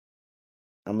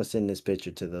 I'm gonna send this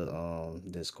picture to the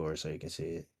Discord so you can see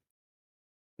it.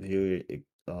 Viewer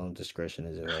discretion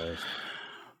is advised.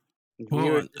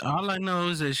 Well, all I know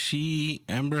is that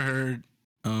Amber Heard,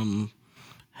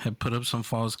 had put up some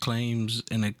false claims,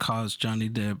 and it cost Johnny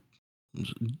Depp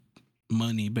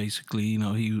money. Basically,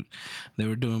 they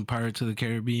were doing Pirates of the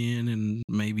Caribbean and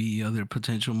maybe other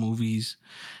potential movies,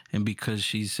 and because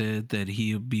she said that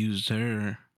he abused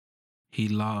her, he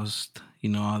lost,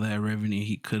 all that revenue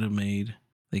he could have made.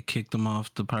 They kicked him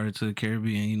off the Pirates of the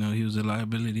Caribbean. He was a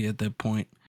liability at that point.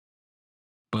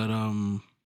 But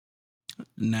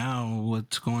now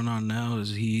what's going on now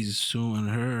is he's suing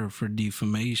her for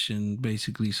defamation,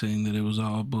 basically saying that it was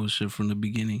all bullshit from the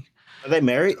beginning. Are they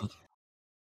married? So,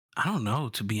 I don't know,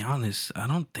 to be honest. I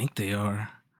don't think they are.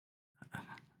 I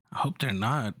hope they're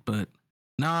not, but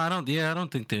no, I don't. Yeah, I don't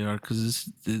think they are because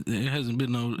it hasn't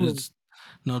been it's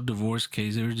no divorce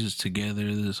case. They were just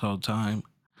together this whole time.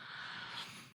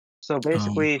 So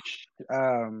basically,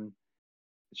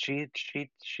 she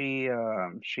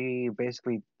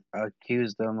basically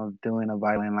accused them of doing a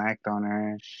violent act on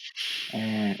her,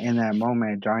 and in that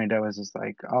moment, Johnny Depp was just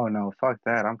like, "Oh no, fuck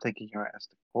that! I'm taking your ass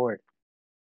to court."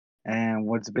 And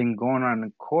what's been going on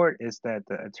in court is that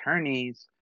the attorneys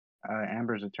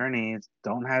Amber's attorneys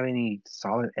don't have any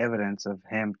solid evidence of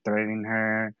him threatening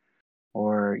her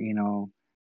or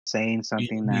saying Being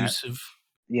something that abusive.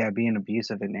 being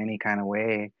abusive in any kind of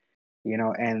way.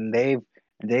 And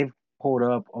they've pulled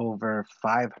up over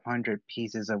 500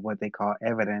 pieces of what they call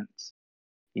evidence,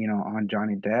 on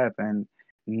Johnny Depp, and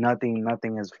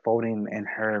nothing is folding in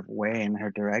her way, in her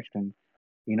direction,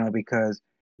 because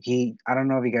I don't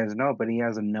know if you guys know, but he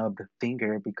has a nubbed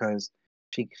finger because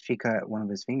she cut one of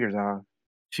his fingers off.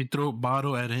 She threw a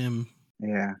bottle at him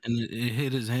Yeah. and it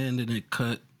hit his hand and it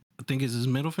cut, I think it's his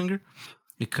middle finger.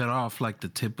 It cut off like the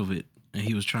tip of it and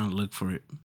he was trying to look for it.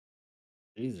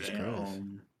 Jesus Christ.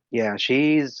 Yeah,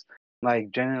 she's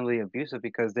like generally abusive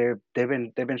because they've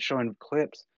been showing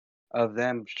clips of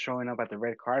them showing up at the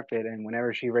red carpet, and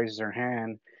whenever she raises her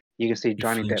hand, you can see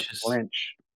Johnny Depp flinches.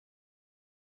 flinch.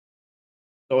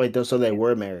 Oh wait, so they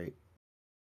were married.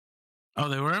 Oh,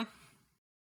 they were?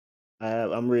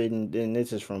 I'm reading, and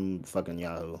this is from fucking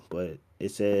Yahoo, but it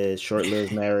says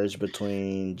short-lived marriage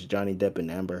between Johnny Depp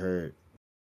and Amber Heard.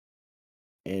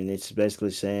 And it's basically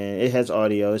saying, it has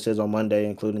audio. It says on Monday,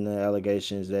 including the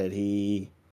allegations that the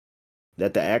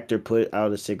actor put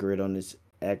out a cigarette on his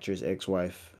actress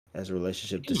ex-wife as the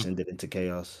relationship descended into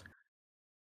chaos.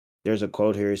 There's a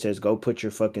quote here. It says, "Go put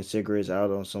your fucking cigarettes out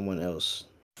on someone else."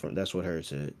 That's what Heard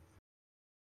said.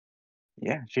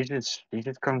 Yeah, she just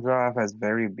comes off as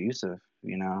very abusive,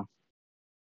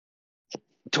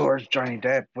 towards Johnny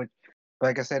Depp. Which,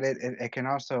 like I said, it can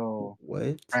also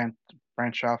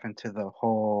branch off into the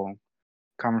whole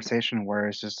conversation where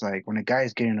it's just like when a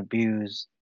guy's getting abused,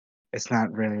 it's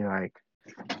not really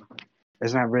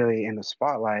in the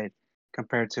spotlight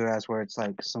compared to as where it's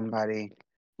like somebody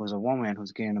who's a woman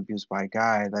who's getting abused by a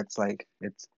guy. That's like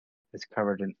it's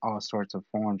covered in all sorts of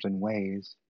forms and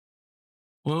ways.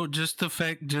 Well, just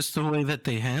the way that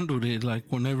they handled it, like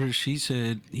whenever she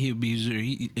said he abused her,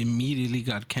 he immediately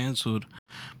got canceled.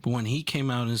 But when he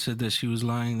came out and said that she was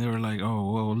lying, they were like,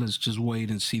 oh, well, let's just wait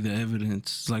and see the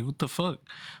evidence. It's like, what the fuck?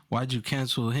 Why'd you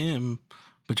cancel him,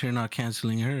 but you're not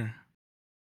canceling her?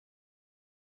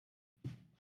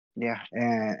 Yeah,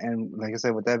 and like I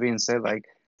said, with that being said, like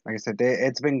I said,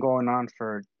 it's been going on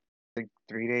for like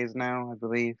 3 days now, I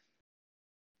believe.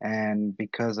 And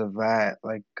because of that,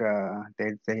 like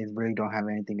they really don't have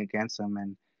anything against him,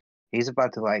 and he's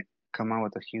about to like come out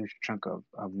with a huge chunk of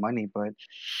money. But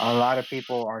a lot of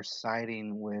people are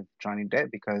siding with Johnny Depp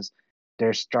because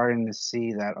they're starting to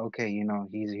see that okay,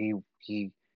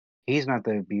 he's not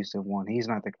the abusive one, he's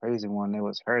not the crazy one. It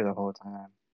was her the whole time.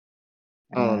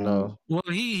 Oh no. Well,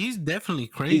 he's definitely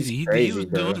crazy. He's crazy, he was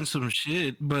bro. doing some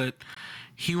shit, but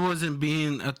he wasn't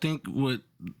being. I think what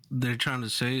they're trying to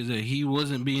say is that he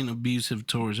wasn't being abusive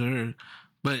towards her,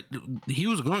 but he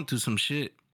was going through some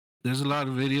shit. There's a lot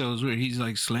of videos where he's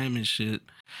like slamming shit,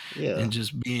 and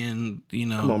just being,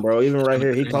 Come on, bro. Even right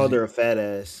here, he called her a fat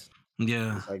ass.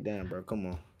 Yeah, it's like, damn, bro, come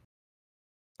on.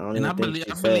 I believe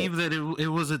that it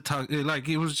was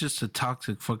it was just a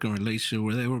toxic fucking relationship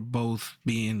where they were both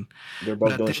being. They're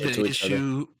both doing shit to each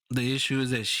other. The issue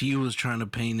is that she was trying to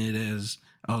paint it as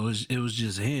it was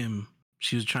just him.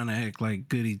 She was trying to act like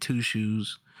goody two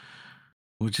shoes,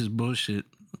 which is bullshit.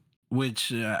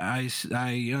 Which I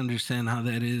understand how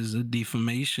that is a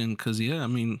defamation because I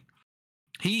mean.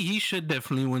 He should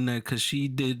definitely win that because she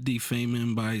did defame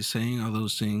him by saying all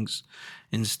those things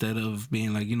instead of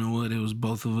being like, you know what, it was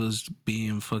both of us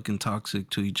being fucking toxic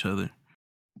to each other.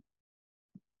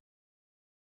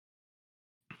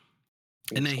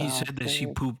 And then he said that she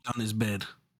pooped on his bed.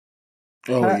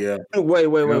 Oh yeah.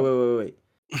 Wait.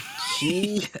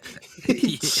 She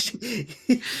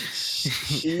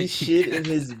shit in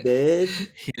his bed.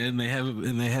 Yeah, and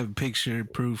they have picture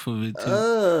proof of it too.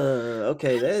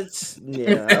 Okay, that's I'm taking you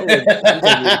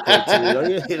to court too.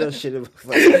 Don't you hear those shit in my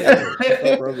fucking head?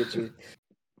 What's wrong with you?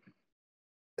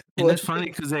 And it's funny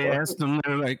because they asked them,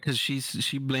 they're like, because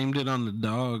she blamed it on the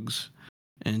dogs,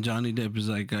 and Johnny Depp is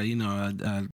like,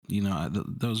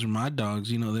 those are my dogs.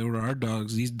 They were our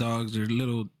dogs. These dogs are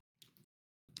little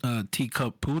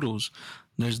teacup poodles.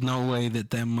 There's no way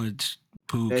that much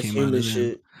poo came out of them.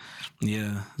 Shit.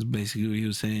 Yeah, it's basically what he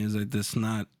was saying. Is like that's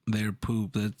not their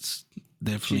poop. That's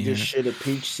definitely she just shit a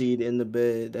peach seed in the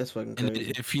bed. That's fucking crazy.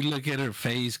 And if you look at her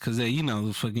face, because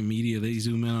the fucking media, they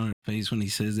zoom in on her face when he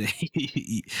says that,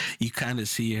 you kind of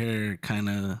see her kind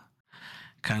of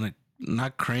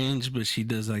not cringe, but she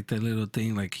does like that little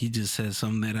thing, like he just said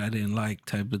something that I didn't like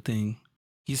type of thing.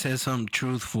 He said something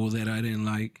truthful that I didn't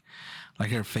like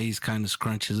her face kind of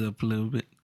scrunches up a little bit.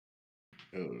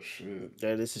 Oh shit!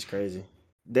 Yeah, this is crazy.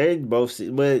 They both,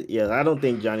 but yeah, I don't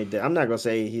think Johnny Depp. I'm not gonna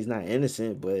say he's not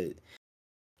innocent, but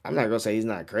I'm not gonna say he's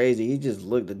not crazy. He just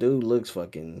the dude looks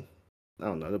fucking. I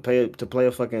don't know. To play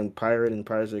a fucking pirate in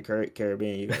Pirates of the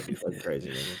Caribbean, you gotta be fucking crazy.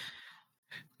 Nigga.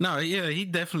 No, yeah, he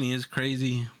definitely is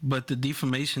crazy. But the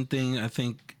defamation thing, I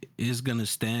think, is gonna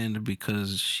stand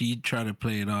because she tried to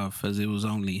play it off as it was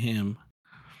only him.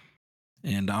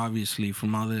 And obviously,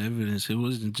 from all the evidence, it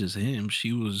wasn't just him.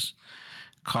 She was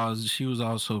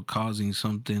also causing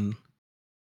something,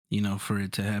 for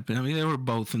it to happen. I mean, they were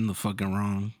both in the fucking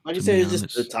wrong. Like you said, it's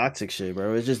just the toxic shit,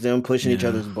 bro. It's just them pushing each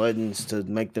other's buttons to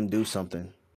make them do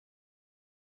something.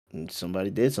 And somebody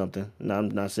did something. Now, I'm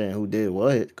not saying who did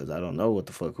what, because I don't know what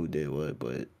the fuck who did what,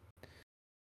 but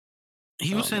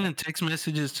he was sending text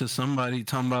messages to somebody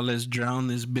talking about let's drown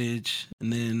this bitch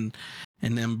and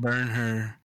then burn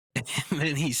her. And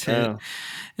then he said,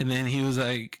 and then he was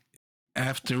like,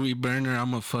 after we burn her,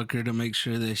 I'm gonna fuck her to make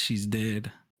sure that she's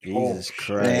dead. Jesus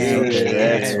Christ!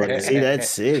 Okay, see, that's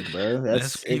sick, bro.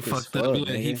 That's sick. He fucked up.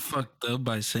 Yeah, he fucked up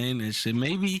by saying that shit.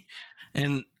 Maybe,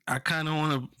 and I kind of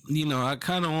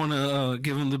want to,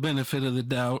 give him the benefit of the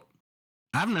doubt.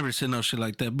 I've never said no shit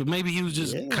like that, but maybe he was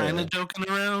just kind of joking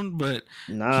around. But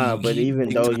but even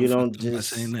though you don't just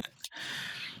saying that,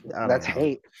 that's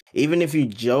hate. Even if you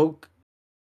joke,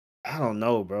 I don't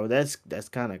know, bro. That's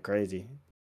kind of crazy.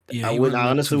 Yeah, I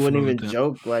honestly wouldn't even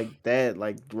joke like that,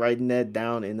 like writing that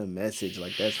down in a message.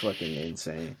 Like that's fucking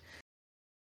insane.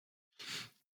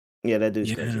 Yeah, that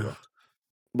dude's crazy. Bro.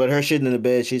 But her shit in the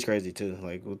bed, she's crazy too.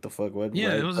 Like what the fuck? What?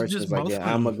 Yeah, it was just like,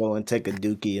 I'm gonna go and take a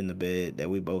dookie in the bed that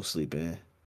we both sleep in.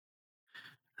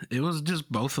 It was just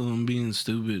both of them being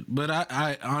stupid. But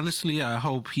I honestly, I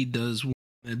hope he does win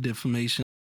that defamation,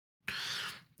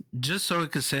 just so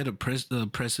it could set a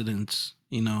precedence.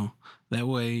 That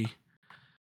way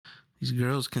these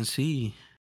girls can see.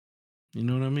 You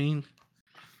know what I mean?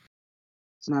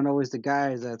 It's not always the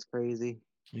guys that's crazy.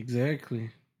 Exactly.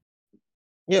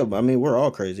 Yeah, but I mean, we're all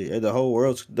crazy.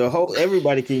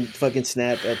 Everybody can fucking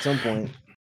snap at some point.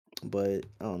 But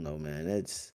I don't know, man.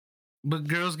 But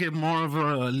girls get more of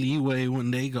a leeway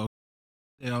when they go.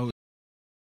 They always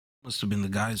must have been the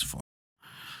guy's fault.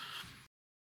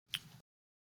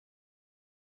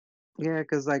 Yeah,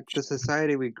 because like the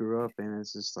society we grew up in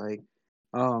is just like,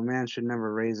 oh, a man should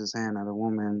never raise his hand at a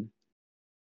woman.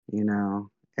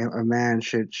 A man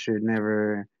should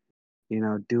never,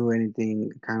 do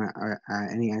anything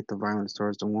any act of violence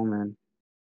towards a woman.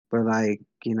 But like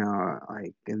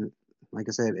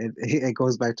I said, it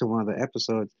goes back to one of the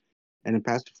episodes and in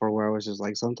past before where I was just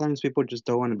like, sometimes people just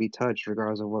don't want to be touched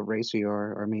regardless of what race you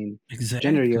are, or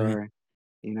gender you are.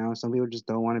 Some people just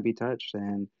don't want to be touched,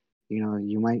 and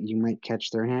you might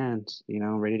catch their hands,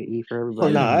 ready to eat for everybody.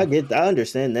 Oh no, I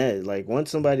understand that. Like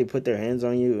once somebody put their hands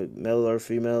on you, male or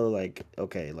female, like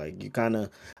okay, like you kind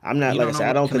of. I'm not like I said,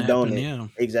 I don't condone it. Yeah.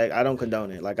 Exactly, I don't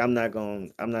condone it. Like I'm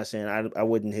not saying I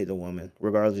wouldn't hit a woman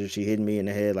regardless if she hit me in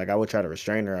the head. Like I would try to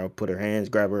restrain her. I would put her hands,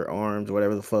 grab her arms,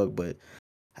 whatever the fuck. But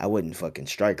I wouldn't fucking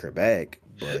strike her back.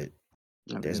 But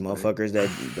there's motherfuckers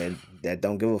that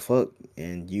don't give a fuck,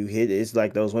 and you hit. It's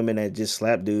like those women that just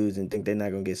slap dudes and think they're not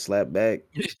gonna get slapped back.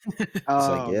 It's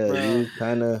like you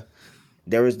kind of.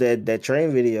 There was that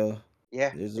train video.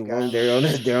 Yeah, there's a one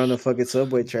they're on the fucking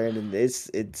subway train, and it's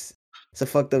a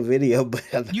fucked up video, but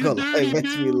I'm not gonna lie, it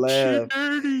makes me laugh.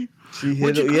 She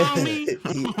hit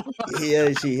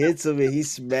him, she hits him and he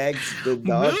smacks the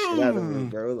dog shit out of him,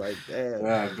 bro. Like damn.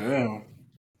 God damn.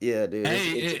 Yeah, dude.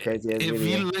 It's a crazy ass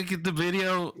video. You look at the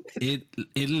video, it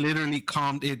literally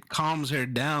calms her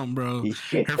down, bro.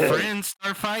 Her friends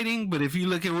start fighting, but if you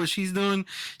look at what she's doing,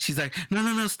 she's like,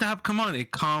 no, stop, come on. It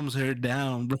calms her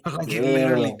down, bro. Like it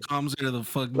literally calms her the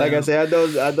fuck down. Like I said,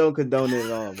 I don't condone it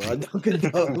at all, bro. I don't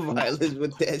condone violence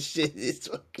with that shit. It's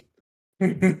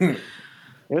fucking.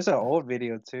 There's an old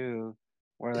video too,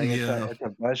 where like it's a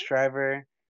bus driver.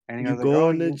 And you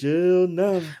going to jail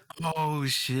now? Oh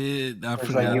shit! I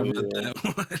forgot about that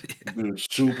one. Dude,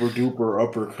 super duper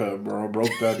uppercut, bro.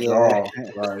 Broke that jaw.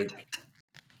 Like,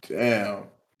 damn.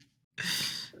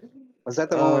 Was that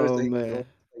the one where it's like,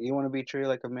 you want to be treated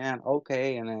like a man?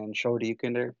 Okay, and then showed you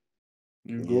kinder.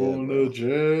 You going to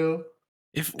jail?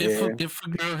 If a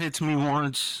girl hits me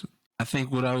once, I think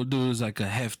what I would do is like a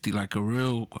hefty, like a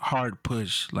real hard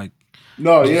push, like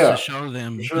to show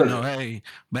them, hey,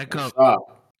 back up.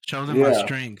 Stop. Show them my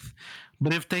strength.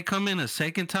 But if they come in a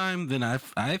second time, then I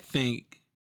think,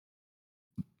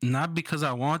 not because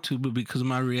I want to, but because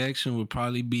my reaction would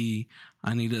probably be,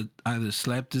 I need to either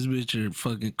slap this bitch or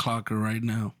fucking clock her right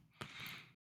now.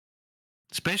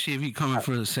 Especially if you coming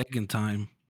for a second time.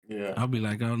 Yeah. I'll be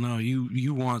like, oh no,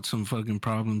 you want some fucking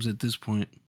problems at this point.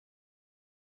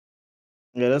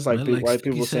 Yeah, that's like Well, like white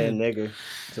Sticky people saying said,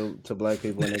 nigger to black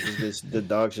people, and they just get the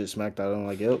dog shit smacked out of them.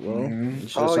 Like, yep, well, Mhm. you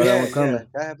should have Oh saw that yeah, one coming.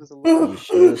 that happens a lot. You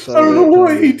should have I saw don't know that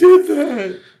why he coming. did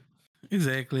that.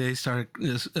 exactly. They started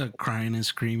crying and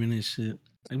screaming and shit.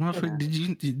 Like, motherfucker,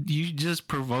 did you just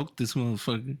provoke this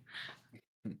motherfucker?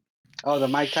 Oh, the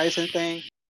Mike Tyson thing.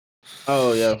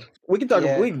 Oh yeah, we can talk.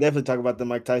 Yeah. We can definitely talk about the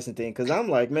Mike Tyson thing because I'm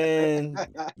like, man,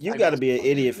 you got to be an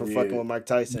idiot for fucking with Mike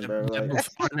Tyson, bro. That Like,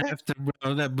 before and after,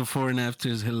 bro. That before and after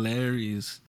is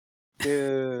hilarious.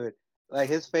 Dude, like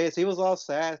his face, he was all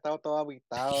sad, estaba todo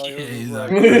aguitado. Yeah, He was he's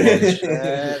like, like, all "Yeah,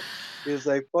 sad. He was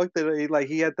like, fuck that.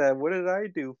 He had that, what did I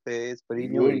do face, but he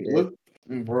knew what he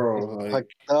did. Bro, like,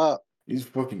 Fucked up. he's a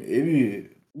fucking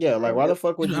idiot. yeah, like why the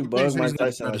fuck would you I'm pretty bug sure he's Mike gonna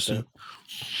Tyson try to like sue. that?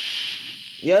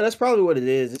 Yeah, that's probably what it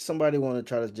is. It's somebody want to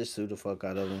try to just sue the fuck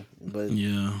out of him, but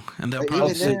Yeah, and they'll But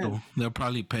probably even then- settle. They'll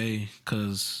probably pay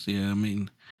because, yeah, I mean,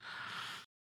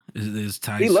 it's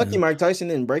Tyson. be lucky Mike Tyson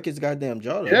didn't break his goddamn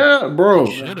jaw. Though. Yeah, bro.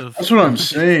 Should've. That's what I'm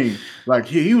saying. Like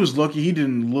he was lucky he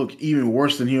didn't look even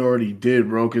worse than he already did,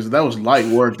 bro. Because that was light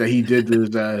work that he did to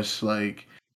his ass. Like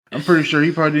I'm pretty sure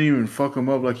he probably didn't even fuck him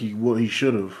up like he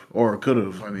should have or could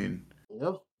have. I mean,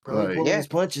 Yep. Probably Like- pulling Yeah. his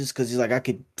punches because he's like, I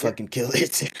could fucking kill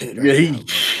it. yeah,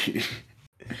 he.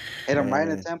 Hit him right in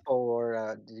Man. the temple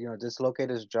or, dislocate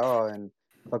his jaw and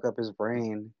fuck up his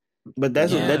brain. But that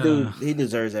dude, Yeah. he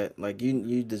deserves that. Like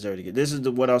you deserve to get. This is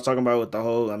what I was talking about with the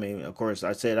whole. I mean, of course,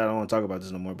 I said I don't want to talk about this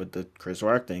no more. But the Chris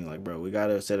Rock thing, like, bro, we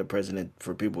gotta set a precedent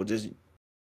for people.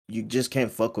 You just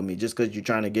can't fuck with me just because you're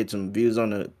trying to get some views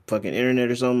on the fucking internet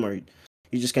or something, or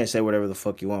you just can't say whatever the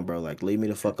fuck you want, bro. Like, leave me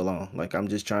the fuck alone. Like, I'm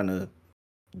just trying to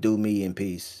do me in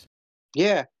peace.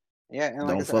 Yeah. Yeah. And like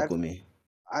I Don't said, fuck with me.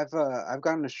 I've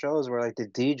gone to shows where like the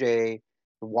DJ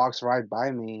walks right by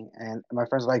me and my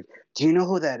friend's like, do you know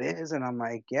who that is? And I'm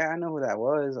like, yeah, I know who that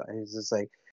was. He's just like,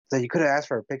 so you could have asked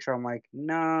for a picture. I'm like,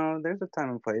 no, there's a time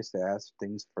and place to ask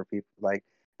things for people, like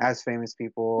ask famous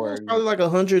people There's or probably like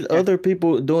 100 other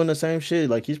people doing the same shit.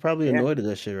 Like, he's probably Yeah. annoyed at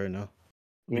that shit right now.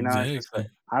 it's just Exactly. like,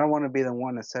 I don't want to be the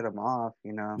one to set him off,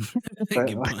 But,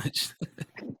 Get like- punched.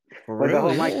 For But the real,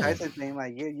 whole Mike yeah. Tyson thing,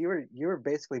 like you were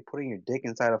basically putting your dick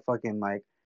inside a fucking like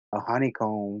a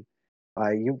honeycomb.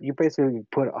 Like you basically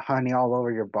put honey all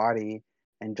over your body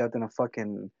and jumped in a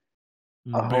fucking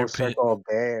a Bear whole pit. circle of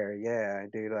bear. Yeah,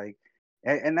 dude. Like,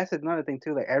 and that's another thing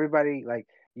too. Like everybody, like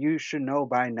you should know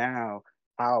by now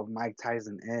how Mike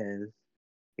Tyson is.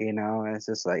 And it's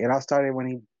just like it all started when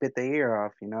he bit the ear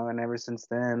off. And ever since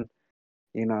then,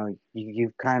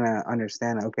 you kind of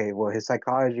understand. Okay, well, his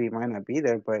psychology might not be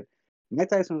there, but Mike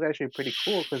Tyson was actually pretty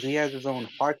cool because he has his own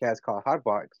podcast called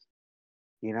Hotbox.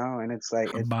 And it's like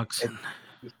Boxing.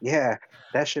 yeah,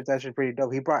 that shit's actually pretty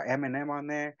dope. He brought Eminem on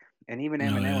there, and even Oh,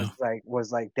 Eminem yeah.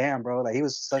 was like, damn, bro, like he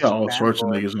was such Got a all sorts of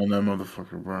fanboy. niggas on that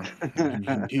motherfucker, bro.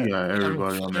 He got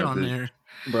everybody on that bitch. there.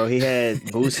 Bro, he had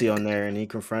Boosie on there and he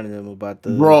confronted him about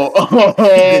the Bro,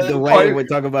 the way we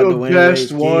talk about the the Wayne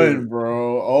best Race one, kid.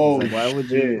 bro. Oh, He's like, why would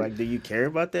you shit. like? Do you care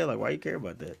about that? Like, why you care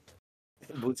about that?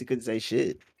 Boosie couldn't say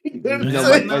shit. He didn't You know,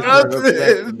 say Mike Tyson was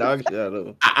nothing. dog shit out of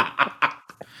him.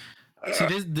 See,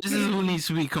 this is who needs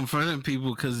to be confronting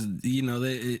people because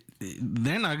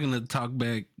they're not gonna talk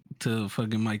back to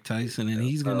fucking Mike Tyson, and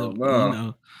he's gonna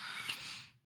no.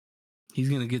 he's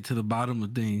gonna get to the bottom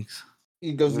of things.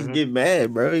 He goes just get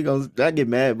mad, bro. He goes not get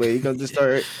mad, but he gonna just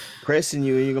start pressing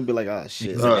you, and you're gonna be like, oh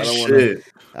shit, Oh,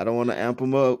 I don't want to amp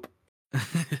him up. I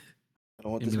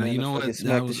don't want He'd this be like, man you to know what? fucking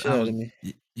smack the shit out of me.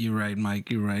 You're right,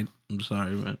 Mike. You're right. I'm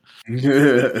sorry, man.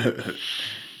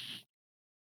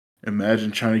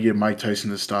 Imagine trying to get Mike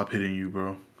Tyson to stop hitting you,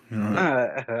 bro. You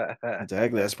know?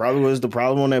 Exactly. That's probably was the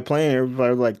problem on that plane.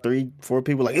 Everybody, like 3-4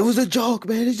 people, like it was a joke,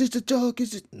 man. It's just a joke.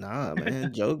 It's just nah,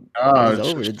 man. Joke. Nah, It's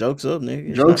over. The joke's up, nigga.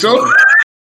 It's Joke's not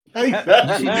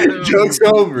over. Joke's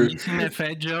over. You seen that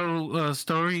Fat Joe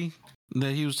story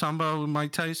that he was talking about with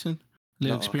Mike Tyson? The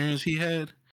No. experience he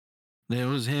had? There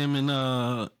was him and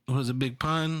was it Big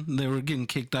Pun? They were getting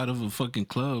kicked out of a fucking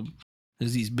club.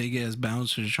 There's these big ass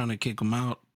bouncers trying to kick them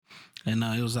out, and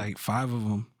it was like 5 of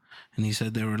them. And he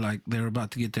said they were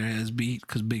about to get their ass beat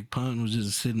because Big Pun was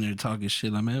just sitting there talking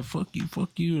shit like, man, fuck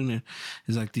you. And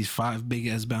it's like these 5 big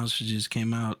ass bouncers just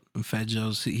came out. And Fat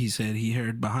Joe, he said he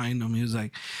heard behind him. He was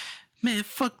like, man,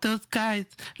 fuck those guys.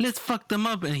 Let's fuck them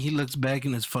up. And he looks back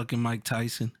and it's fucking Mike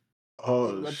Tyson.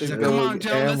 Oh, He's He's shit. like, come on,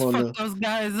 Joe, let's on fuck those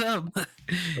guys up.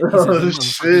 He Oh, said, "Them shit.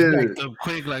 motherfuckers backed up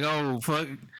quick, like, oh, fuck.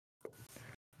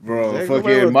 Bro, Nobody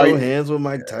fucking would Mike. throw hands with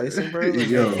Mike Tyson, bro. Like,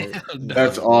 Yo, yeah.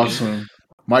 that's awesome.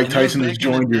 Mike And it was Tyson has back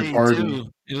in the joined your day party.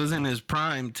 too. It was in his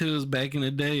prime too. It was back in the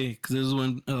day because it was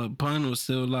when Pun was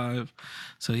still alive,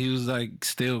 so he was like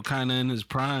still kind of in his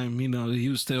prime. You know, he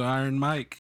was still Iron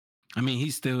Mike. I mean, he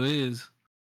still is.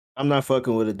 I'm not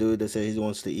fucking with a dude that says he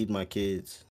wants to eat my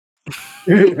kids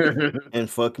and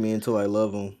fuck me until I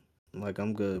love him. Like,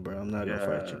 I'm good, bro. I'm not gonna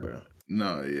fight you, bro.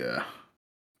 No, yeah.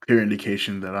 Clear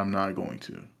indication that I'm not going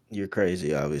to. You're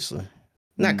crazy, obviously.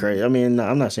 Not crazy. I mean,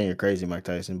 I'm not saying you're crazy, Mike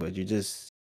Tyson, but you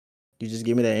just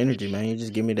give me that energy, man. You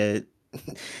just give me that.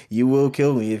 You will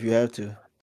kill me if you have to.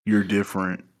 You're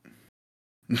different.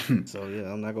 So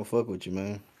yeah, I'm not gonna fuck with you,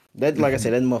 man. That, like I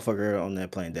said, that motherfucker on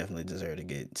that plane definitely deserved to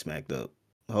get smacked up.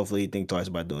 Hopefully, he think twice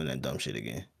about doing that dumb shit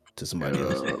again to somebody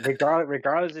else.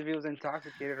 Regardless if he was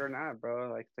intoxicated or not,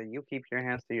 bro. Like, so you keep your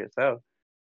hands to yourself.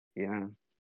 You know.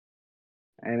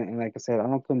 And like I said, I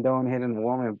don't condone hitting a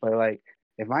woman, but like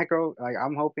if my girl, like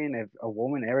I'm hoping if a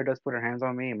woman ever does put her hands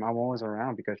on me and my woman's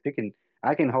around, because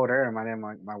I can hold her and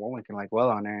my woman can like well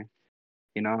on her,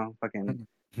 you know, fucking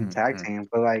tag team.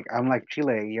 But like I'm like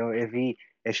Chile, yo,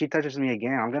 if she touches me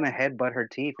again, I'm gonna headbutt her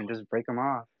teeth and just break them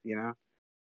off, you know.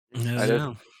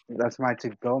 That's my to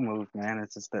go move, man.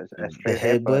 It's just a The straight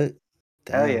headbutt.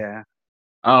 Hell yeah.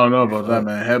 I don't know about that,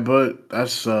 man. Headbutt,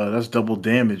 that's double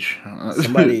damage.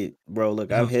 Somebody, bro,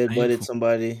 look, I've headbutted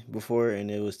somebody before and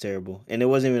it was terrible. And it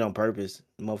wasn't even on purpose.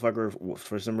 The motherfucker,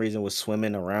 for some reason, was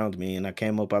swimming around me and I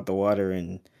came up out the water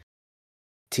and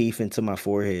teeth into my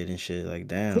forehead and shit. Like,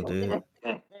 damn, dude.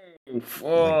 Like,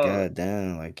 god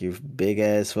damn. Like, your big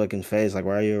ass fucking face. Like,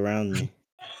 why are you around me?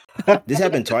 This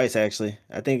happened twice, actually.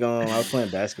 I think I was playing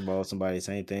basketball with somebody,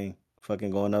 same thing. Fucking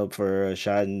going up for a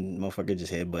shot and motherfucker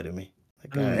just headbutted me.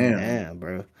 Like, god damn,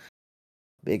 bro.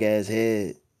 Big ass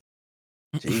head.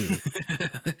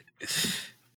 Jesus.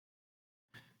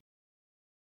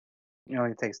 You know,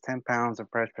 it takes 10 pounds of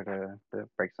pressure to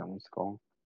break someone's skull.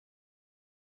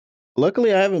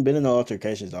 Luckily, I haven't been in no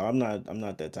altercations though. I'm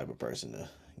not that type of person to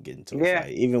get into a fight.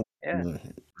 Even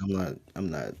I'm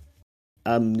not.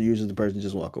 I'm usually the person to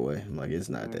just walk away. I'm like, it's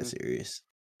not that serious.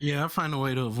 Yeah, I find a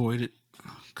way to avoid it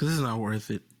because it's not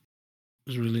worth it.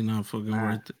 It's really not fucking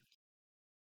worth it.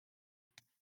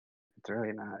 It's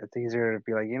really not. It's easier to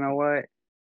be like, you know what?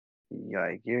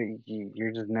 Like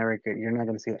you're just never good. You're not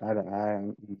gonna see eye to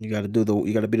eye. You gotta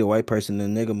be the white person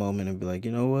in the nigga moment and be like,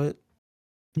 you know what?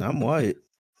 I'm white.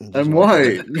 I'm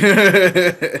white.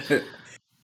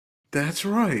 That's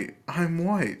right. I'm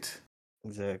white.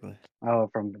 Exactly. Oh,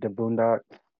 from the Boondock.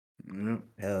 Yep.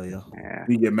 Hell yeah. Yeah.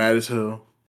 You get mad as hell.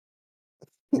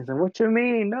 He said, "What you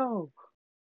mean? No.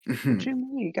 What you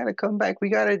mean? You gotta come back. We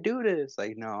gotta do this."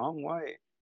 Like, no, I'm white.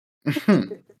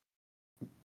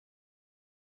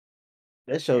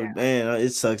 That show, man, it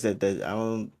sucks that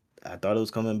I thought it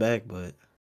was coming back, but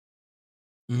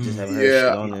just haven't heard shit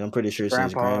on it. I'm pretty sure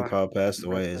since Grandpa passed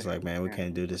away, it's like, man, we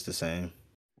can't do this the same.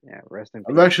 Yeah, rest in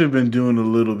peace. I've actually been doing a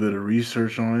little bit of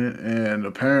research on it, and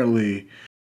apparently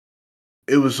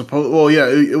it was supposed. Well, yeah,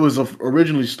 it was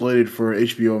originally slated for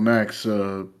HBO Max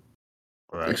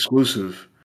exclusive,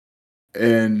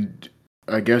 and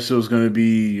I guess it was going to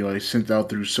be like sent out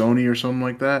through Sony or something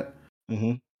like that.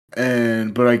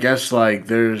 But I guess like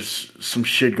there's some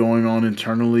shit going on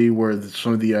internally where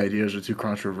some of the ideas are too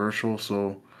controversial,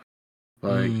 so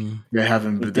like they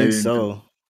haven't. But they didn't. So.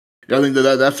 I think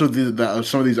that's what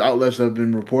some of these outlets that have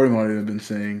been reporting on it have been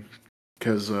saying.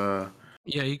 Because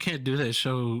yeah, you can't do that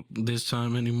show this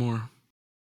time anymore.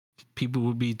 People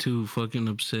would be too fucking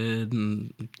upset,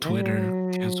 and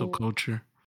Twitter, cancel culture.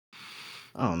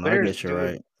 I don't know. I guess you're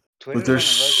right. Twitter's on the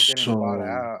verge of getting bought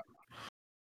out.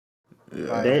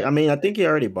 Yeah. I think he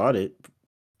already bought it.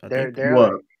 They're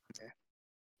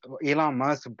Elon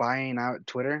Musk buying out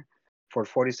Twitter for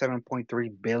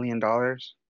 $47.3 billion.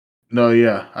 No,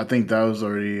 yeah, I think that was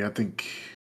already. I think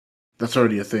that's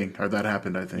already a thing, or that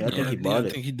happened. I think. Yeah, I think he bought it. I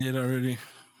think he did already.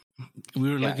 We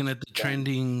were looking at the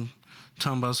trending,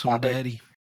 talking about some daddy.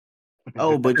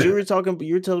 Oh, but you were telling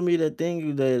me that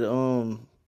thing that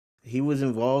he was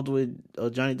involved with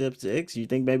Johnny Depp's ex. You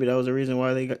think maybe that was the reason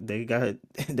why they had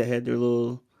their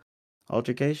little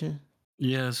altercation?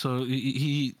 Yeah, so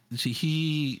he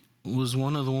was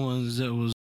one of the ones that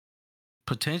was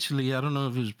potentially, I don't know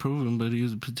if it was proven, but he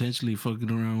was potentially fucking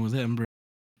around with Amber.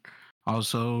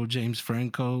 Also, James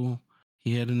Franco,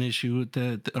 he had an issue with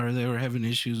that, or they were having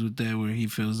issues with that, where he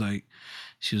feels like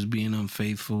she was being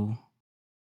unfaithful.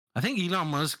 I think Elon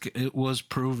Musk, it was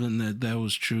proven that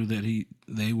was true, that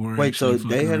they were. Wait, so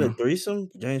they had a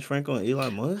threesome, James Franco and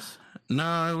Elon Musk?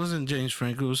 No, it wasn't James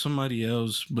Franco. It was somebody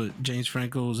else. But James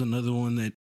Franco was another one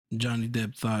that Johnny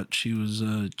Depp thought she was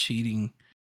cheating.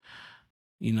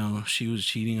 You know, she was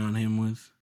cheating on him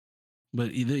with.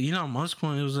 But either Elon Musk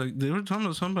one, it was like they were talking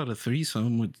about something about a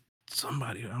threesome with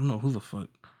somebody. I don't know who the fuck.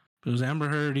 But it was Amber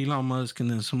Heard, Elon Musk,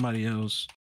 and then somebody else.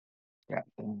 Yeah.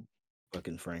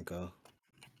 Fucking Franco.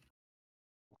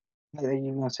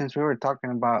 Since we were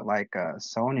talking about like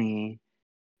Sony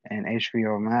and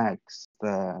HBO Max,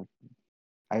 Cara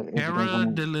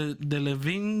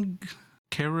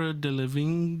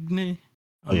Delevingne.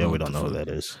 Oh yeah, we don't know who that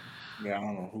is. Yeah, I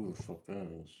don't know who the fuck that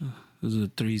is. It was a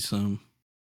threesome.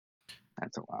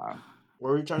 That's a lot.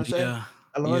 What were you trying to say? Yeah.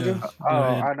 Alejandro? Yeah.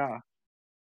 Oh, I know.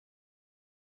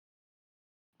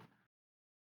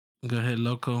 Go ahead,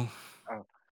 Loco. Oh,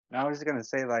 no, I was just gonna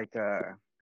say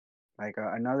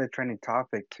another trending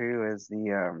topic too is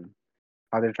the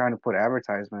how they're trying to put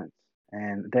advertisements,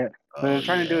 and they're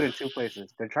trying to do it in two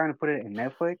places. They're trying to put it in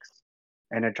Netflix,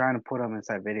 and they're trying to put them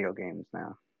inside video games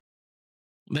now.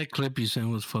 That clip you sent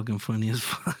was fucking funny as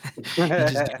fuck. You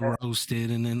just get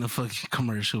roasted, and then the fucking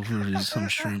commercial for some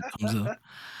shrimp comes up.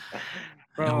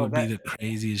 That would be the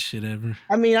craziest shit ever.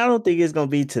 I mean, I don't think it's gonna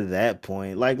be to that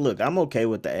point. Like, look, I'm okay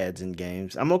with the ads in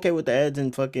games. I'm okay with the ads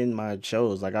in fucking my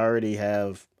shows. Like, I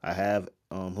have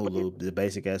Hulu, the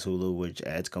basic ass Hulu, which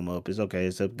ads come up. It's okay.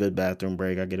 It's a good bathroom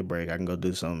break. I get a break. I can go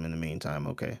do something in the meantime.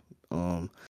 Okay. I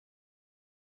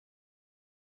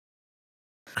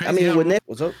mean, with Netflix,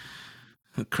 what's up?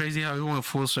 Crazy how we went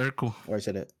full circle. Where I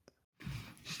said that?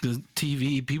 The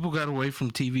TV, people got away from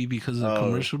TV because of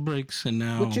commercial breaks, and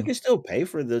now. But you can still pay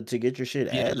for to get your shit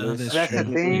adless. That's the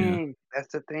thing. Yeah.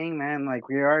 That's the thing, man. Like,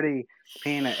 we're already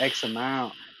paying an X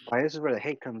amount. Like, this is where the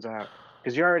hate comes out,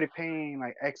 because you're already paying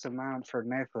like X amount for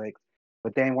Netflix,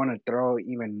 but they want to throw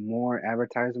even more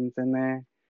advertisements in there.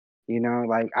 You know,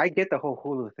 like, I get the whole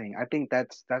Hulu thing. I think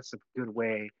that's a good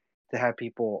way to have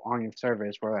people on your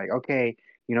service where, like, okay,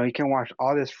 you know, you can watch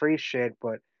all this free shit,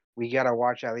 but we gotta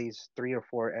watch at least 3 or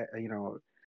 4, you know,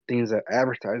 things of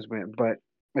advertisement. But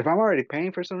if I'm already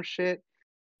paying for some shit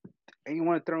and you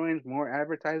want to throw in more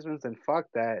advertisements, then fuck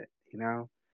that, you know.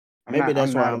 Maybe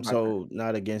that's why I'm so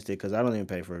not against it, because I don't even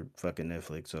pay for fucking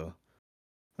Netflix, so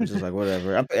I'm just like,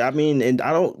 whatever. I mean, and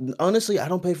I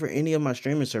don't pay for any of my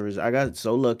streaming services. I got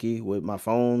so lucky with my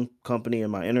phone company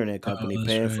and my internet company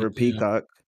paying for Peacock.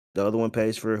 Yeah. The other one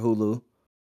pays for Hulu,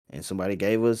 and somebody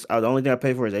gave us. The only thing I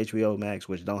pay for is HBO Max,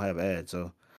 which don't have ads,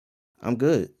 so I'm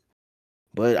good.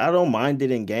 But I don't mind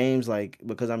it in games, like,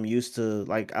 because I'm used to,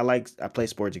 like, I play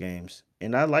sports games,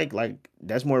 and I like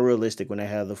that's more realistic when they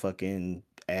have the fucking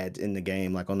ads in the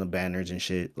game, like on the banners and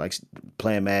shit. Like,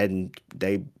 playing Madden,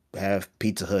 they have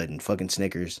Pizza Hut and fucking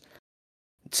Snickers.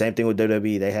 Same thing with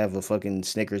WWE, they have a fucking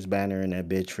Snickers banner in that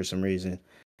bitch for some reason,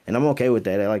 and I'm okay with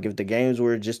that. Like, if the games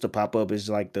were just to pop up, it's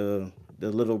like the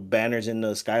little banners in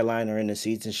the skyline or in the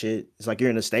seats and shit. It's like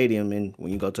you're in a stadium, and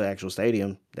when you go to an actual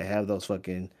stadium, they have those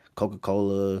fucking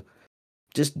Coca-Cola,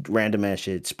 just random ass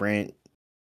shit, Sprint.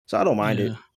 So I don't mind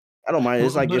it. I don't mind it.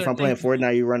 It's like if I'm playing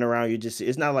Fortnite, you run around,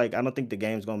 it's not like, I don't think the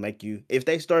game's gonna make you, if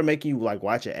they start making you like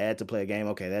watch an ad to play a game,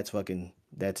 okay, that's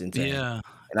insane. Yeah.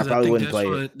 And I probably wouldn't play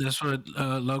it. That's what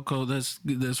Loco, that's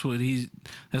what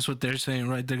they're saying,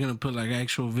 right? They're gonna put like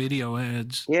actual video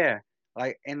ads. Yeah.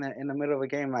 Like in the middle of a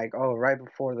game, like, oh, right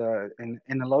before in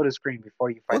the loading screen before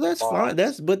you fight. Well, that's fine.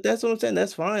 That's what I'm saying.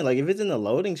 That's fine. Like, if it's in the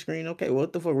loading screen, okay,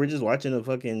 what the fuck? We're just watching a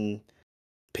fucking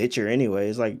picture anyway.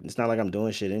 It's like, it's not like I'm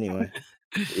doing shit anyway.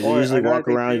 You usually walk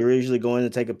around. You're usually going to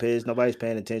take a piss. Nobody's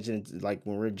paying attention. It's like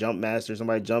when we're jump master,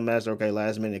 somebody jump master. Okay,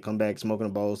 last minute, come back smoking a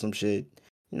bowl, some shit.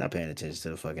 You're not paying attention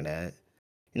to the fucking ad.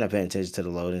 You're not paying attention to the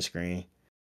loading screen.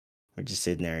 We're just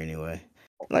sitting there anyway.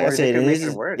 Like I said,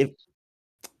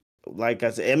 like I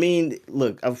said, I mean,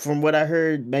 look, from what I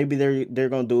heard, maybe they're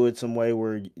gonna do it some way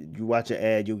where you watch an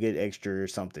ad, you'll get extra or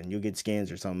something, you'll get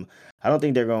skins or something. I don't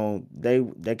think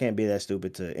they can't be that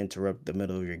stupid to interrupt the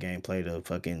middle of your gameplay to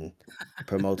fucking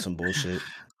promote some bullshit,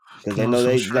 because they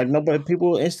know nobody, people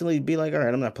will instantly be like, all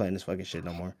right, I'm not playing this fucking shit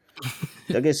no more.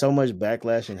 They'll get so much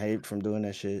backlash and hate from doing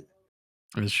that shit.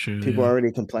 That's true. People already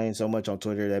complain so much on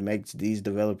Twitter that makes these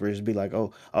developers be like,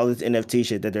 oh, all this NFT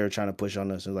shit that they're trying to push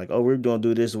on us. And like, oh, we're going to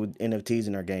do this with NFTs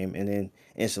in our game. And then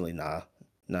instantly, nah,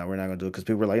 we're not going to do it. Because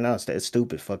people are like, no, it's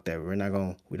stupid. Fuck that.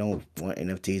 We don't want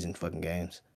NFTs in fucking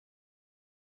games.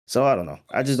 So I don't know.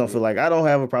 I just don't feel like, I don't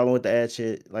have a problem with the ad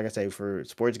shit. Like I say, for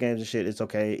sports games and shit, it's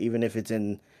okay. Even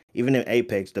in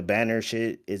Apex, the banner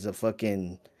shit is a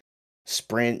fucking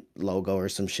Sprint logo or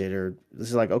some shit. Or this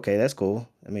is like, okay, that's cool.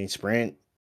 I mean, Sprint,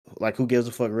 like, who gives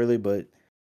a fuck really? But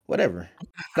whatever.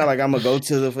 It's not like I'm gonna go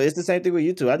to it's the same thing with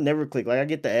YouTube. I never click. Like, I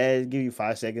get the ad, give you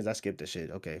 5 seconds, I skip the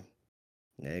shit. Okay,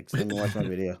 next, let me watch my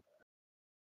video.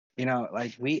 You know,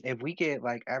 like, if we get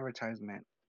like advertisement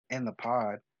in the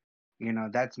pod, you know,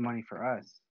 that's money for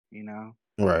us, you know.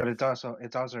 Right. but it's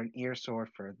also an ear sword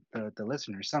for the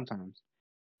listeners sometimes.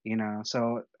 You know,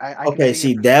 so I can Okay,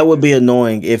 see your see, that would perspective. be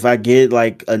annoying if I get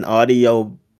like an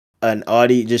audio,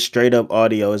 just straight up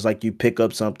audio. It's like you pick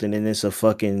up something and it's a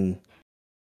fucking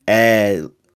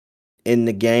ad in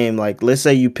the game. Like, let's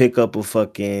say you pick up a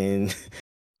fucking,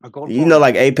 A gold you know, bar.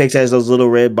 like Apex has those little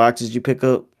red boxes you pick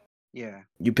up. Yeah.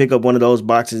 You pick up one of those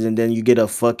boxes and then you get a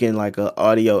fucking like a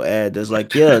audio ad that's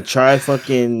like, yeah, try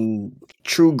fucking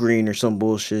True Green or some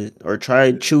bullshit, or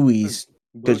try Chewies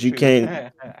because you Bluetooth.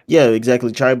 can't. Yeah,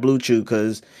 exactly. Try Blue Chew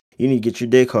because you need to get your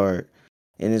dick hard.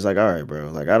 And it's like, all right, bro.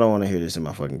 Like, I don't want to hear this in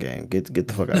my fucking game. Get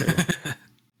the fuck out of here.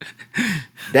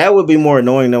 That would be more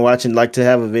annoying than watching, like, to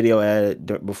have a video ad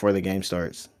before the game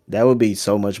starts. That would be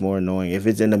so much more annoying if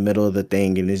it's in the middle of the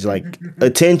thing and it's like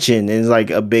attention and it's like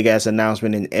a big ass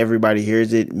announcement and everybody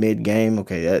hears it mid game.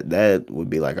 Okay, that would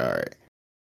be like, all right,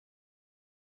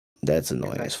 that's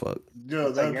annoying as fuck. Yo,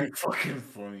 It's like that'd be fucking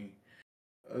funny.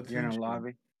 you're in a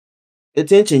lobby.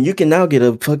 Attention, you can now get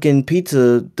a fucking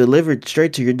pizza delivered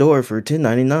straight to your door for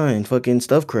 $10.99. Fucking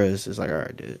stuffed crust. It's like, all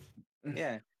right, dude.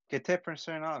 Yeah, get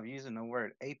 10% off using the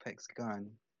word Apex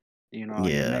gun. You know, on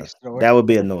your Yeah, next door. that would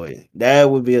be annoying. That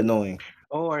would be annoying.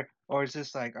 Or it's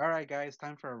just like, all right, guys,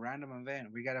 time for a random event.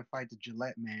 We gotta fight the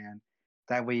Gillette man.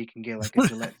 That way you can get like a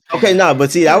Gillette. Okay, skin. nah,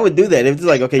 but see, I would do that if it's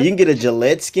like, okay, you can get a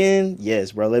Gillette skin.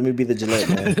 Yes, bro. Let me be the Gillette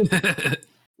man.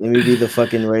 Let me be the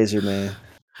fucking razor man.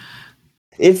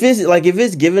 If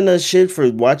it's giving us shit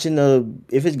for watching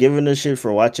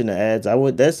the ads, I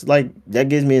would. That's like that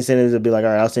gives me incentive to be like,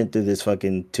 all right, I'll send through this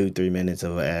fucking 2-3 minutes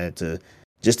of an ad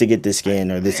just to get this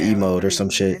skin or this emote or some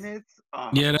shit.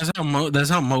 Yeah, that's how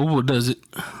mobile does it.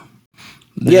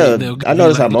 Yeah, they'll I give know you,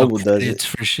 that's how like, little mobile does credits it.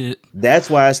 for shit. That's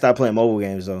why I stopped playing mobile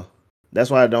games though. That's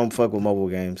why I don't fuck with mobile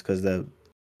games because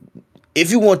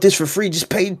if you want this for free, just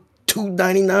pay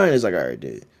 $2.99. It's like, all right,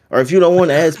 dude. Or if you don't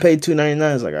want ads, pay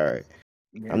 $2.99. It's like, all right.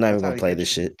 Yeah, I'm not even that's how gonna they play get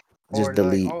this you. shit. Or Just they're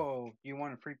like, delete. oh, you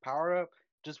want a free power up?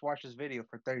 Just watch this video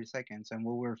for 30 seconds and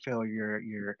we'll refill your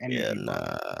energy. Yeah,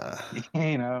 bar. nah.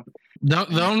 You know.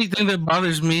 The only thing that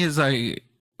bothers me is like,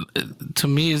 to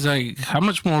me, is like, how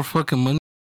much more fucking money?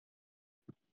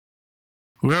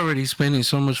 We're already spending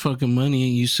so much fucking money,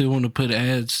 and you still want to put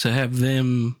ads to have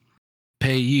them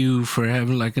pay you for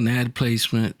having like an ad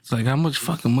placement. It's like, how much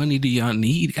fucking money do y'all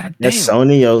need? God damn. That's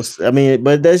Sony. I mean,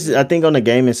 but I think on the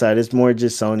gaming side, it's more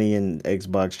just Sony and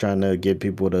Xbox trying to get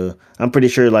people to. I'm pretty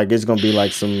sure like it's gonna be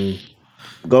like some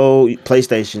go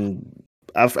PlayStation.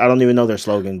 I don't even know their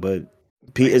slogan, but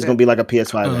it's gonna be like a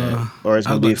PS5 ad, or it's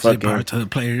I was gonna be about to say power fucking to the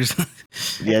players.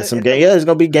 yeah, it's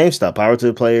gonna be GameStop, power to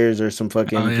the players, or some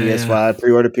fucking PS5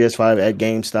 pre-order PS5 at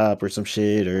GameStop or some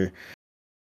shit, or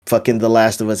fucking The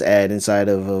Last of Us ad inside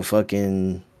of a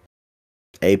fucking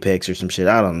Apex or some shit.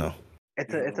 I don't know.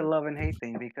 It's a love and hate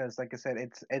thing because, like I said,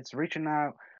 it's reaching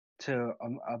out to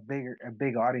a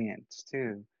big audience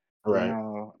too. Right. You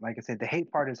know, like I said, the hate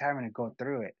part is having to go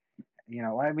through it. You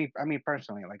know, I mean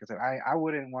personally, like I said, I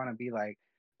wouldn't want to be like,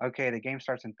 okay, the game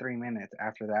starts in 3 minutes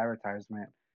after the advertisement.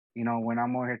 You know, when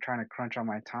I'm over here trying to crunch on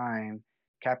my time,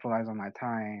 capitalize on my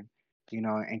time, you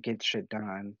know, and get shit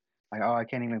done. Like, oh, I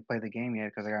can't even play the game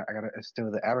yet because I got to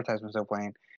still the advertisements still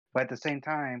playing. But at the same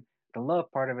time, the love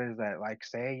part of it is that, like,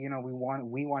 say, you know, we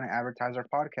want to advertise our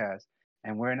podcast,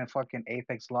 and we're in a fucking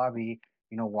Apex lobby,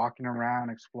 you know, walking around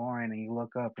exploring, and you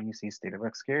look up and you see State of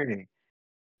Obscurity.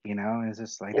 You know, and it's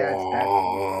just like that's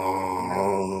you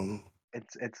know,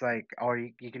 it's like, or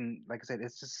you can, like I said,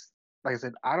 it's just like I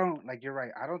said, I don't like you're right.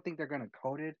 I don't think they're gonna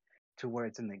code it to where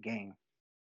it's in the game.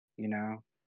 You know,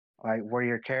 like where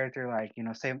your character, like, you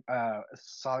know, say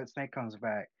Solid Snake comes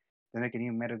back, they make a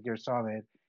new Metal Gear Solid,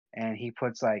 and he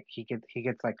puts like he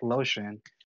gets like lotion,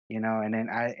 you know, and then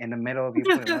in the middle of you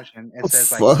put lotion, it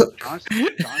says like Fuck.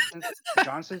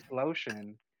 Johnson's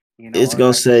lotion, you know, It's or gonna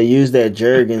like say use that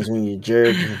Jergens when you're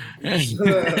jerking.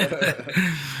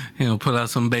 You know, pull out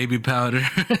some baby powder.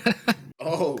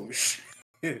 Oh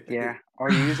shit. yeah,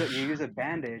 or you use a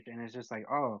bandage, and it's just like,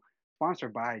 oh,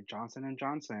 sponsored by Johnson and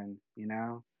Johnson, you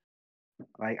know,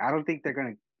 like I don't think they're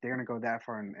gonna go that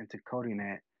far into coding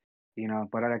it, you know.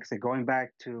 But like I said, going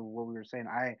back to what we were saying,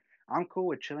 I'm cool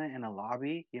with chilling in a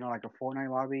lobby, you know, like a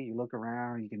Fortnite lobby. You look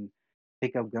around, you can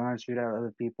pick up guns, shoot at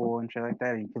other people, and shit like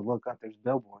that. And you can look up, there's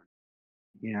billboards,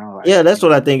 you know, like, Yeah, that's you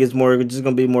what know, I think. It's just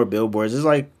gonna be more billboards. It's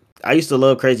like I used to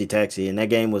love Crazy Taxi, and that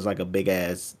game was like a big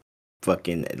ass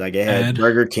fucking like it had Ad.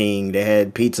 Burger King, they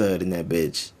had Pizza Hut in that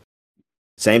bitch.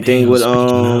 Same Damn, thing with speaking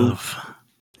of.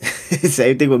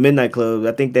 same thing with Midnight Club.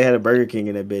 I think they had a Burger King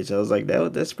in that bitch. I was like,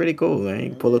 that's pretty cool, man. You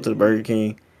pull up to the Burger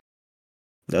King.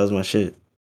 That was my shit.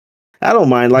 I don't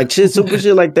mind like simple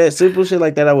shit like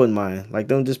that. I wouldn't mind like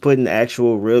them just putting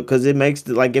actual real because it makes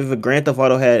like if a Grand Theft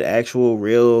Auto had actual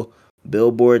real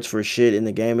billboards for shit in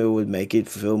the game, it would make it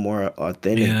feel more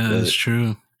authentic. Yeah, but that's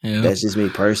true. Yeah, that's just me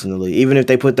personally. Even if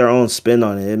they put their own spin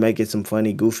on it make it some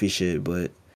funny, goofy shit.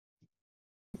 But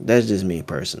that's just me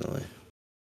personally.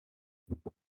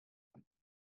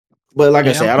 But like I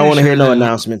yeah. say, I'm I don't pretty want to hear sure no that.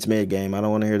 announcements mid game. I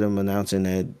don't want to hear them announcing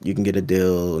that you can get a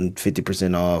deal and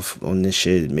 50% off on this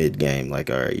shit mid game. Like,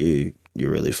 all right, you're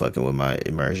really fucking with my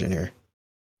immersion here.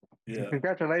 Yeah.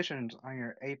 Congratulations on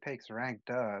your Apex rank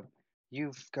dub.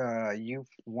 You've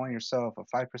won yourself a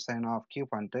 5% off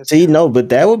coupon discount. See, no, but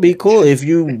that would be cool if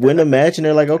you win a match and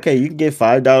they're like, okay, you can get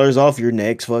 $5 off your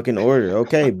next fucking order.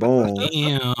 Okay, boom. I'll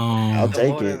Damn. The take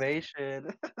it.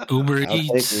 motivation. Uber I'll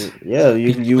take Eats. it. Yeah,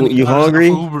 Get you $20 off hungry?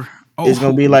 Uber. It's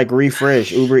gonna be Oh, like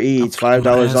refresh, Uber Eats, playing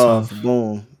my $5 ass off. off.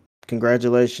 Boom.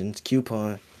 Congratulations,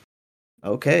 coupon.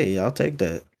 Okay, I'll take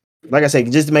that. Like I say,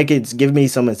 just to make it give me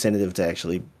some incentive to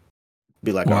actually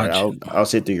be like, all right, Watch I'll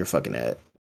sit through your fucking ad.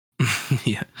 it.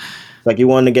 Yeah. Like you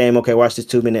won the game, okay, watch this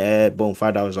 2-minute ad, boom,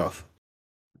 $5 off.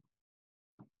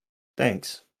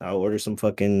 Thanks. I'll order some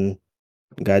fucking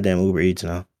goddamn Uber Eats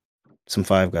now. Some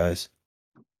Five Guys.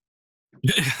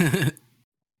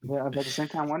 Yeah, but at the same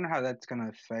time, I wonder how that's gonna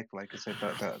affect, like I said,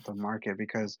 the market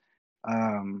because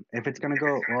if it's gonna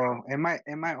go well, it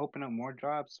might open up more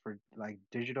jobs for like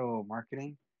digital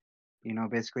marketing. You know,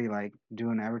 basically like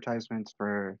doing advertisements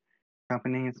for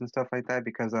companies and stuff like that.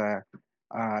 Because I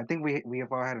think we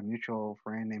have all had a mutual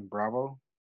friend named Bravo.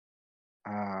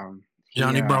 He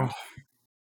Johnny Bravo.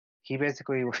 he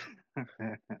basically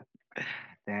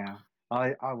damn.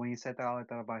 When you said that, all I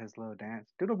thought about his little dance.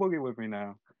 Do the boogie with me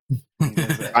now. He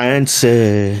does that.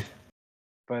 Answer.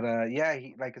 But yeah,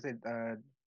 he like I said,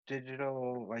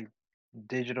 digital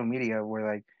media where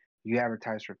like you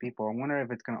advertise for people. I wonder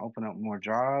if it's gonna open up more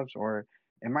jobs, or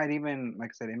it might even,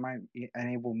 like I said, it might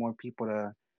enable more people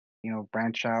to,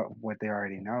 branch out what they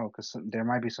already know. Because there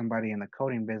might be somebody in the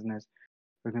coding business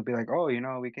who can be like, oh,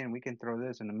 we can throw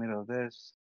this in the middle of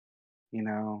this, and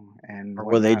Or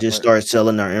will they whatnot. just But start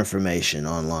selling our information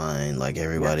online like yeah,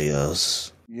 everybody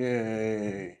else?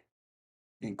 Yay.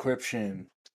 Encryption.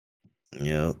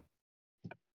 Yep.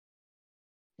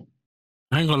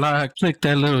 I ain't gonna lie, I clicked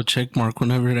that little check mark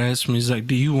whenever it asks me. It's like,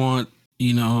 do you want, Do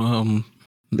some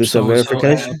so-and-so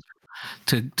verification?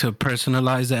 ad to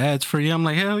personalize the ads for you? I'm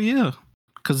like, hell yeah.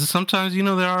 Because sometimes, there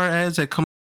are ads that come,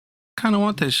 kind of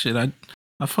want that shit. I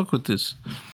fuck with this.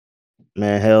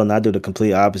 Man, hell, and I do the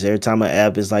complete opposite. Every time an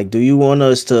app is like, do you want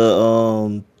us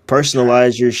to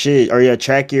personalize your shit or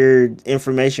track your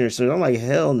information or something? I'm like,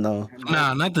 hell no.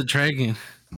 Nah, not the tracking.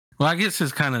 Well, I guess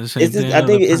it's kind of the same It's just, thing. I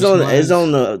think The it's on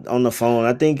personalized. the phone.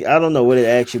 I don't know what it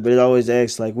asks you, but it always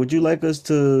asks like, would you like us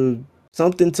to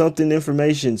something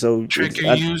information? So Track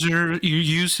your your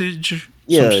usage,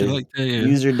 yeah, some shit like that. Yeah.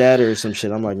 user data or some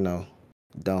shit. I'm like, no,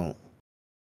 don't.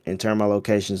 And turn my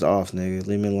locations off, nigga.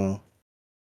 Leave me alone.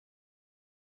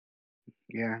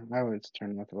 yeah, I would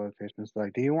turn off the locations.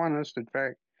 Like, do you want us to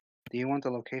track? Do you want the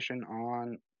location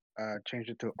on? Change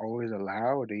it to always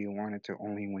allow, or do you want it to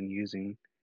only when using?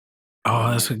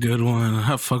 Oh, that's a good one.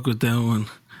 I fuck with that one.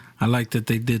 I like that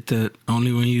they did that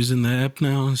only when using the app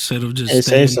now instead of just It saves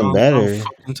staying some off all battery.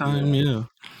 fucking time. Yeah.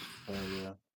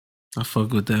 Yeah. I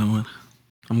fuck with that one.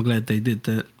 I'm glad they did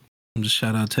that. Just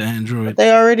shout out to Android.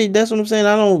 They already. That's what I'm saying.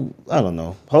 I don't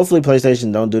know. Hopefully,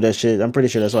 PlayStation don't do that shit. I'm pretty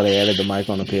sure that's why they added the mic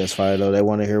on the PS5 though. They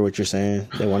want to hear what you're saying.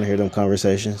 They want to hear them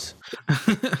conversations.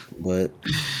 But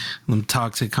them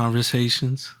toxic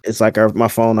conversations. it's like my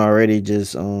phone already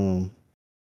just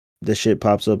this shit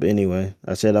pops up anyway.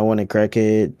 I said I wanted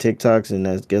crackhead TikToks,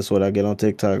 and guess what? I get on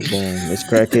TikTok. Boom! It's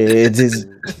crackheads, it's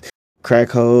crack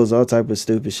hoes, all type of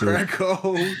stupid shit. Crack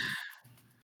hoes.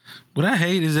 What I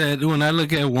hate is that when I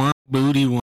look at one booty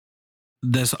one,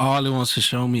 that's all it wants to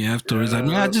show me afterwards. Like,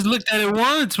 man, I just looked at it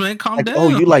once, man. Calm Like, down. oh,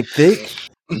 you like thick?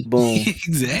 Boom.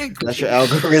 Exactly. That's your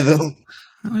algorithm.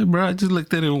 I'm like, bro, I just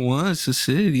looked at it once. That's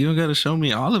it. You don't got to show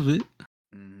me all of it.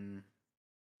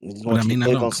 But I mean, I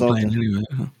don't complain anyway.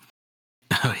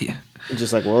 Oh, yeah.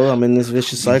 Just like, well, I'm in this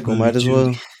vicious cycle. Might as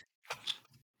well.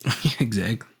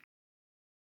 Exactly.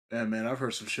 Yeah, man, I've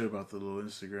heard some shit about the little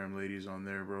Instagram ladies on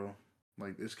there, bro.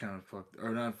 Like, it's kind of fucked, or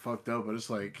not fucked up, but it's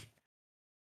like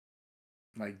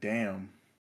damn.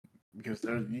 Because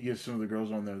you get some of the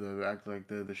girls on there that act like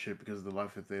they're the shit because of the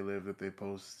life that they live, that they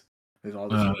post. There's all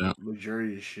this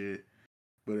luxurious shit,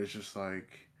 but it's just like,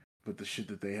 but the shit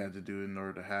that they had to do in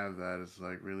order to have that is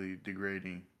like really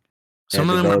degrading. Some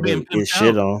of them are being get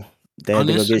shit on. They had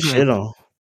to go get shit on.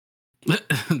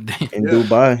 In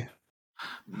Dubai.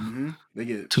 They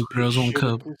get 2 girls, 1 shit or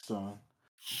cup. pissed on.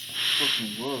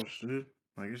 Fucking gross, dude.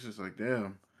 Like it's just like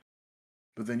damn.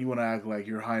 But then you want to act like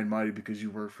you're high and mighty because you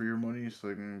work for your money. It's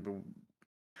like, but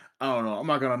I don't know. I'm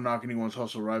not gonna knock anyone's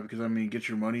hustle, right? Because I mean, get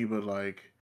your money, but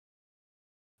like,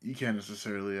 you can't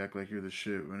necessarily act like you're the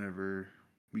shit whenever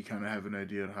we kind of have an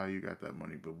idea of how you got that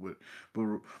money. But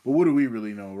what do we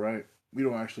really know, right? We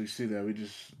don't actually see that. We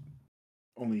just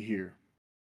only hear.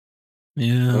 I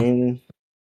Yeah. mean,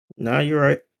 nah, you're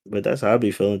right. But that's how I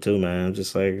be feeling too, man. I'm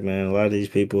just like, man, a lot of these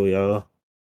people, y'all,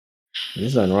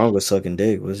 there's nothing wrong with sucking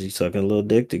dick. Was he sucking a little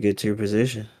dick to get to your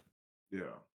position? Yeah.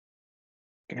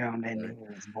 Get on that Like, knees,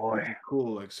 which boy. is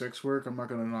cool. Like sex work, I'm not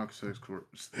gonna knock sex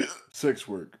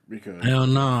work because Hell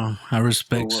no. I so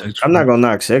respect what? sex I'm not work. gonna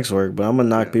knock sex work, but I'm gonna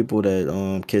knock Yeah. people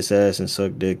that kiss ass and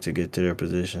suck dick to get to their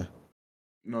position.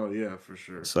 No, yeah, for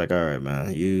sure. It's like, all right, man,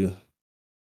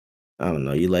 I don't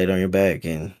know, you laid on your back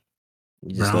and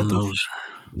you just let Brown them, nose.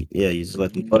 yeah, you just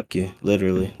let them fuck you,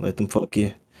 literally, let them fuck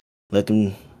you, let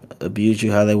them abuse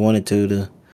you how they wanted to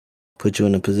put you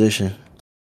in a position.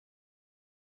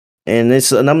 And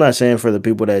I'm not saying for the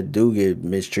people that do get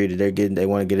mistreated, they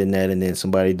want to get in that, and then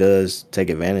somebody does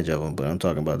take advantage of them. But I'm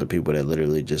talking about the people that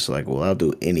literally just like, well, I'll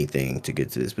do anything to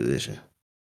get to this position.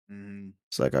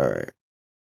 It's like, all right,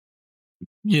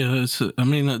 Yeah, I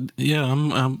mean, yeah,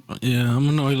 I'm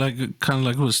annoyed. Like kind of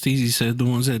like what Steezy said, the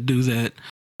ones that do that,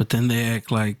 but then they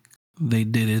act like they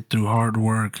did it through hard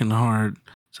work and hard.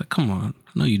 It's like, come on,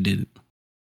 no, you didn't.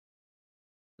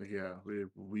 Like, yeah,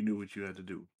 we knew what you had to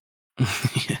do.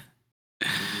 Yeah. We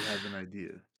have an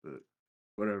idea, but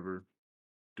whatever.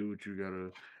 Do what you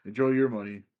gotta. Enjoy your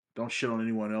money. Don't shit on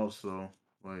anyone else though.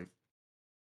 Like,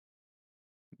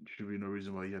 should be no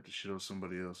reason why you have to shit on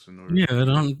somebody else in order Yeah, for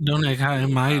you don't act to high and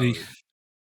feel mighty. valid.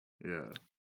 Yeah.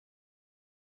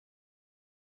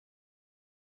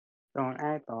 Don't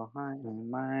act all high and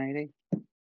mighty.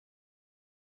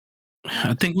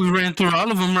 I think we ran through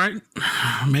all of them, right?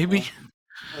 Maybe.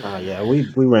 yeah, we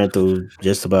ran through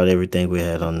just about everything we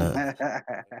had on that.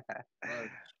 I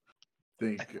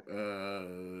think,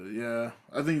 yeah.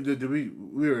 I think that we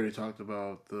already talked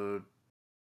about the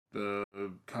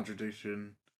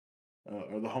contradiction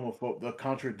or the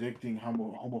contradicting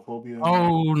homophobia.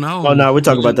 Oh no! Oh no, we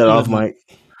talk about that off didn't.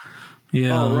 mic.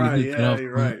 Yeah, Oh we right, did that yeah, off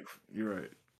you're mic. right. You're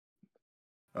right.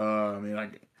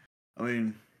 I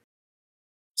mean,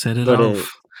 Set it But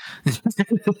off.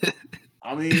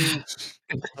 I mean,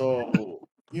 so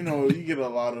you get a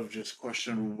lot of just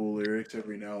questionable lyrics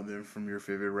every now and then from your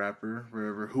favorite rapper,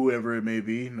 whoever it may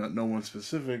be, no one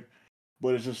specific,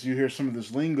 but it's just you hear some of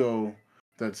this lingo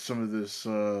that's some of this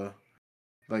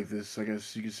like this, I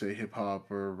guess you could say hip hop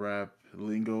or rap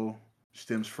lingo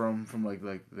stems from like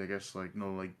I guess like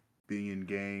like being in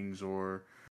gangs or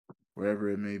wherever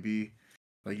it may be.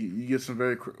 Like you get some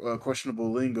very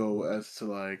questionable lingo as to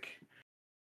like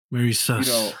Very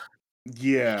sus.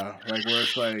 yeah, like where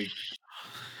it's like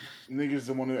niggas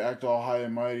the one who act all high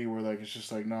and mighty, where like it's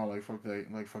just like no, like fuck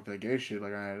that gay shit.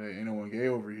 Like I ain't no one gay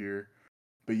over here,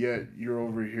 but yet you're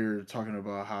over here talking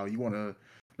about how you want to.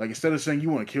 Like instead of saying you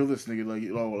want to kill this nigga,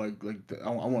 I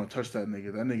want to touch that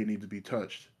nigga. That nigga needs to be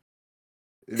touched.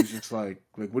 It's just like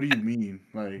what do you mean?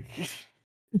 Like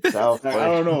Sounds I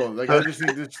funny. don't know. Like I just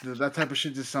think that type of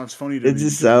shit just sounds funny to It me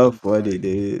just because sounds it's funny, like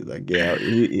dude. Like, yeah,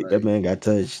 that like man got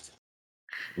touched.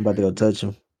 I'm about to go touch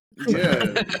him. yeah,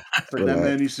 it's like that man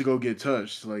Relax. needs to go get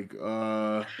touched. Like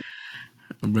Bro,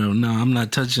 no, I'm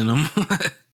not touching them.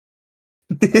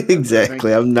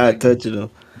 Exactly. I'm not like touching him.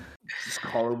 just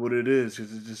call it what it is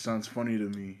because it just sounds funny to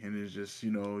me, and it's just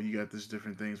you got this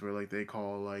different things where like they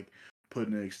call like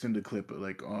putting an extended clip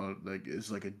like on like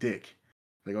it's like a dick,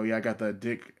 like oh yeah I got that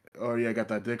dick, oh yeah I got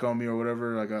that dick on me or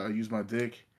whatever, like I use my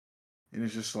dick, and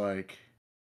it's just like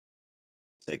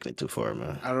Taking it too far,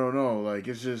 man. I don't know, like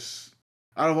it's just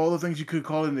out of all the things you could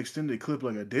call it an extended clip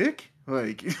like a dick,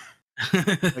 like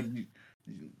like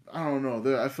I don't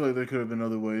know, I feel like there could have been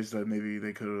other ways that maybe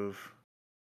they could have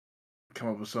come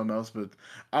up with something else, but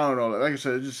I don't know. Like I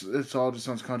said, it's all just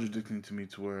sounds contradicting to me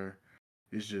to where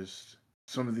it's just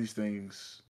some of these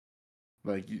things.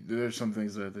 Like there's some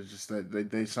things that they're just that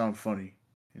they sound funny,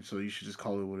 and so you should just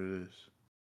call it what it is.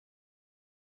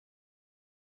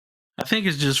 I think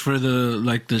it's just for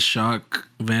the shock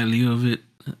value of it.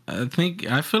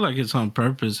 I feel like it's on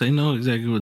purpose. They know exactly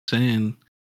what they're saying.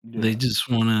 Yeah. They just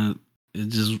want to.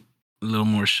 It's just a little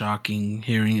more shocking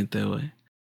hearing it that way.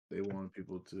 They want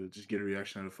people to just get a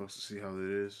reaction out of folks to see how it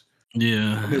is.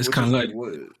 Yeah, I mean, it's which kind is of like like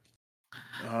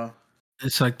what?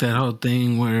 it's like that whole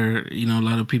thing where a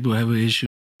lot of people have an issue.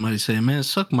 Somebody say, "Man,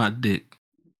 suck my dick."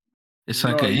 It's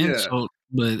like No, an yeah. insult,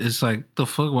 but it's like the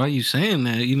fuck. Why are you saying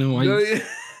that? You know why? No, You,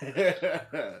 yeah.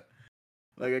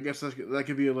 Like I guess that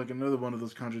could be like another one of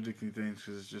those contradicting things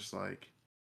because it's just like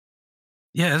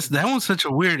yeah, that one's such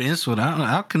a weird insult.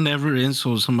 I can never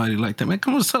insult somebody like that. Man,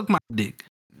 come on, suck my dick.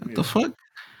 What the fuck?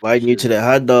 Inviting you to that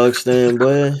hot dog stand,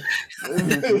 boy.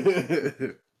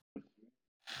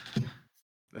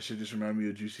 That shit just reminded me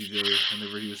of Juicy J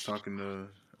whenever he was talking to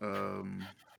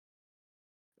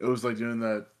it was like doing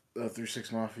that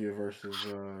 3-6 Mafia versus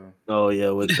Oh yeah,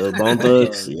 with the Bone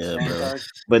Thugs. Yeah, Bone bro. Thugs.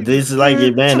 But this is like,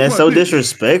 Man, man, suck that's my so dick.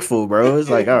 disrespectful, bro. It's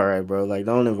like, all right, bro. Like,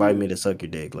 don't invite me to suck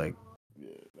your dick. Like,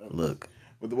 look.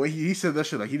 But the way he said that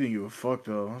shit, like he didn't give a fuck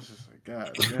though. I was just like,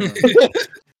 God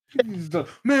damn. He's like,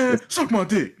 man, suck my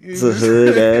dick. It's a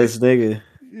hood ass nigga.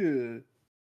 Yeah.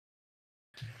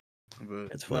 But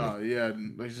That's funny. nah, yeah,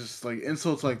 it's just like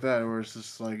insults like that where it's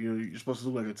just like you're supposed to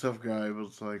look like a tough guy, but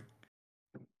it's like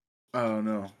I don't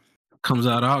know. Comes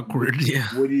out awkward. Yeah.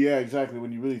 Yeah, exactly.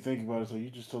 When you really think about it, it's like you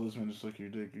just told this man to suck your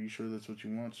dick. Are you sure that's what you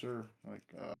want, sir? Like,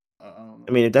 I don't know.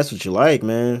 I mean, if that's what you like,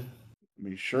 man. I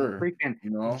mean, sure. Freaking,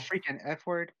 You know? freaking F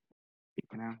word.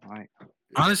 You know, like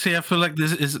Honestly, I feel like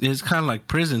this is kind of like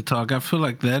prison talk. I feel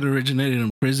like that originated in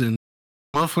prison.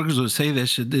 Motherfuckers would say that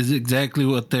shit is exactly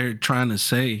what they're trying to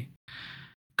say.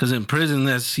 Because in prison,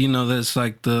 that's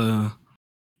like the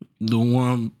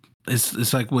one.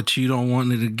 It's like what you don't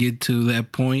want it to get to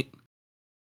that point.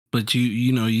 But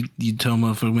you tell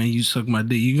motherfucker, man, you suck my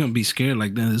dick. You're gonna be scared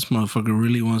like that. This motherfucker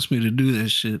really wants me to do that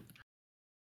shit.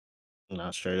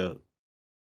 Not straight up.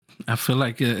 I feel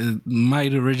like it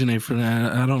might originate from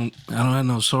that. I don't have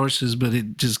no sources, but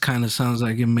it just kind of sounds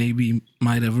like it maybe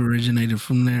might have originated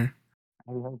from there.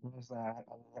 I love this,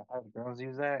 how girls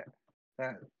use that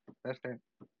shit.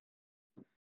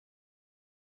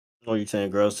 What you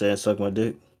saying, girls saying suck my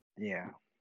dick? Yeah.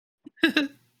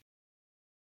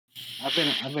 I've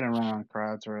been around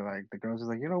crowds where like the girls is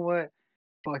like, you know what?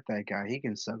 Fuck that guy. He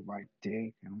can suck my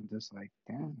dick. And I'm just like,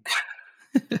 damn.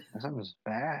 That sounds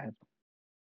bad.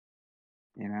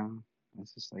 You know?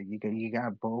 It's just like you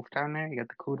got both down there. You got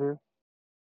the cooter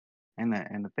and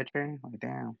the pitcher. Like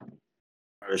damn.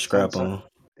 Or scrap So- on.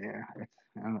 Yeah.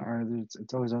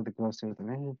 It's always other girls too. Like,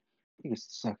 man, he can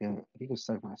suck it. He can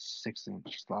suck my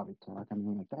 6-inch sloppy cock. I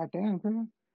mean, like, goddamn, girl.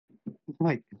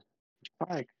 Like,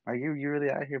 fuck. Are you really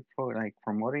out here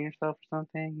promoting yourself or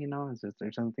something? You know, is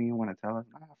there something you want to tell us?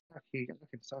 Nah, fuck you. You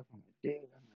can suck on my dick.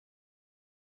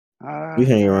 You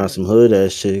hang around some hood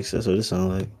ass chicks. That's what it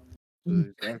sounds like.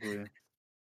 Exactly.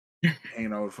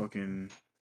 Hanging out with fucking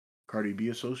Cardi B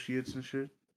associates and shit.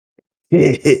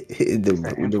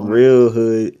 the real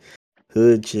hood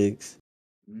chicks.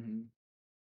 Mm-hmm.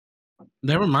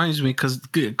 That reminds me, because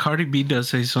Cardi B does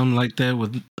say something like that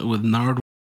with Nard.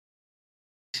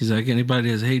 She's like, anybody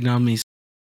that's hating on me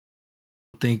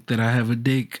think that I have a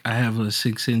dick. I have a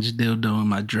 6-inch dildo in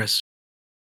my dresser.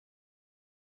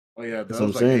 Oh yeah, That's what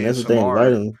I'm saying. That's what they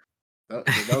invite him.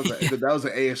 That was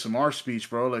an ASMR speech,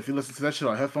 bro. Like if you listen to that shit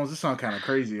on headphones, it sounds kind of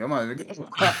crazy. I'm like,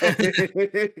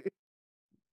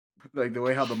 like the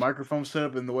way how the microphone set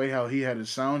up and the way how he had his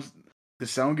sound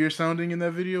gear sounding in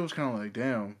that video was kind of like,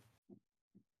 damn.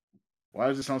 Why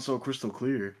does it sound so crystal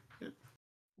clear?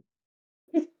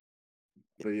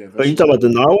 But yeah, Are you talking about the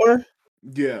Nardwuar?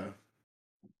 Yeah.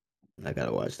 I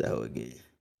gotta watch that whole again.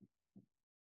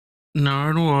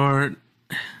 Nardwuar.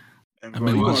 And I've bro,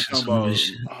 been you want watching to talk some of about? his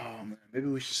shit. Oh man, maybe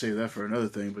we should save that for another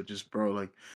thing. But just bro, like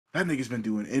that nigga's been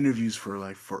doing interviews for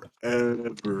like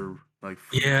forever. Like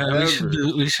Yeah,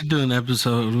 forever. we should do an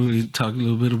episode where we talk a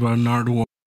little bit about Nardwuar.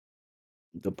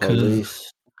 The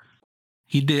police.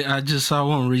 He did. I just saw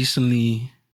one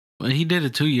recently. Well, he did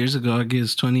it 2 years ago. I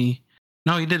guess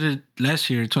No, he did it last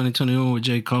year, 2021, with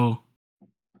J. Cole.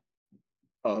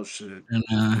 Oh shit. And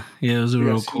yeah, it was a Yeah, I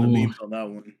real seen the cool. memes on that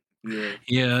one. Yeah.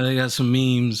 Yeah, they got some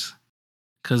memes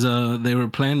because they were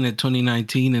planning it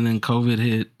 2019 and then COVID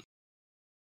hit.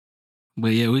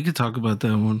 But yeah, we could talk about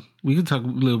that one. We could talk a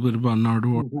little bit about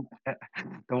Nardwuar.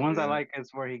 The ones I like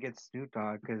is where he gets Snoop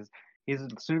Dogg because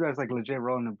Snoop Dogg's like legit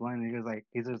rolling a blunt. And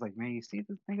he's just like, man, you see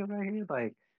this nigga right here?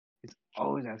 Like, he's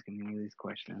always asking me these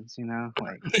questions, you know?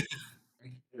 Like,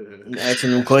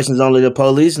 Asking them questions only the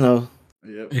police know.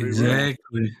 Yeah,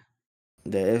 Exactly.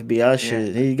 The FBI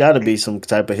shit. He got to be some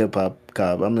type of hip hop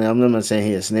cop. I mean, I'm not saying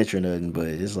he a snitch or nothing, but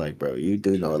it's like, bro, you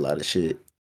do know a lot of shit.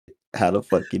 How the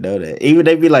fuck you know that? Even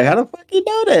they be like, how the fuck you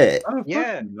know that? How the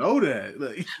fuck you know that?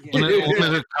 Like,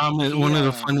 One of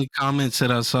the funny comments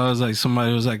that I saw is like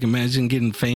somebody was like, imagine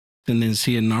getting famous and then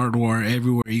seeing Nardwuar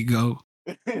everywhere you go.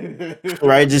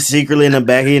 Right, just secretly in the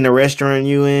back in the restaurant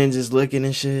you in, just looking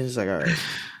and shit. It's like, all right.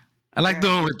 I like the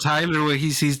one with Tyler where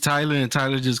he sees Tyler and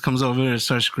Tyler just comes over there and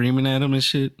starts screaming at him and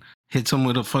shit. Hits him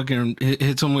with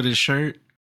his shirt.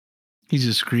 He's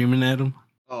just screaming at him.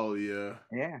 Oh yeah.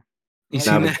 Yeah. You Yeah,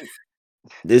 seen Nah, that?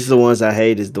 but this is the ones I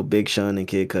hate. Is the Big Sean and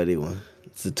Kid Cudi one.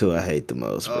 It's the two I hate the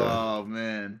most, bro. Oh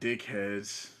man,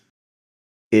 dickheads.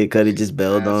 Kid Cudi just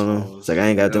bailed on him. Assholes. It's like I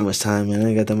ain't got that Yep. much time, man. I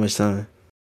ain't got that much time.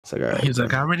 It's like all right. He's like,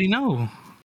 bro. I already know.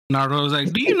 Naruto was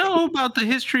like, do you know about the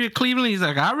history of Cleveland? He's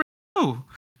like, I already know.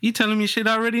 You telling me shit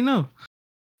I already know.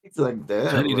 He's like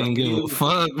that. Cudi didn't give a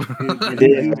fuck, bro. And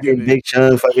then Big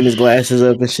Sean fucking his glasses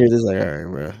up and shit. It's like all right,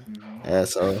 bro.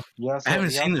 Asshole. I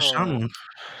haven't seen the Sean one.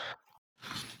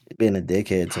 Being a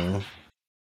dickhead to him.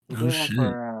 He Oh, did one shit.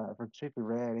 for Trippie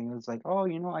Red, and he was like, "Oh,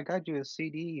 I got you a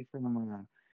CD from one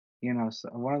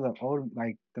of the old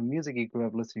like the music he grew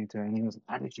up listening to." And he was,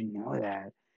 "How did you know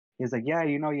that?" He's like, "Yeah,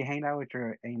 you hang out with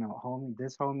your homie,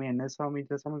 this homie, and this homie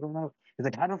growing up." He's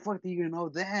like, "How the fuck do you know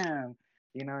them?"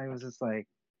 It was just like,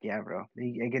 "Yeah, bro."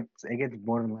 It gets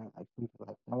borderline. Like, people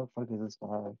like, "How the fuck is this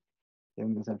guy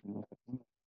giving this information?"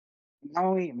 My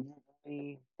only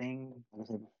thing, like I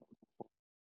said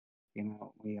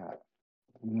before,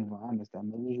 we move on is that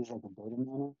maybe he's like a data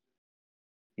miner.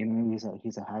 Maybe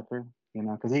he's a hacker.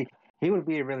 Because he would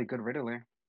be a really good Riddler.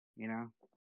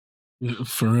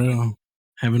 For real.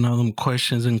 Having all them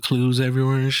questions and clues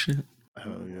everywhere and shit.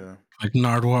 Hell yeah. Like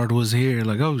Nardward was here.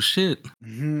 Like, oh shit.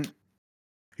 Mm-hmm.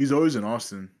 He's always in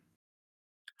Austin.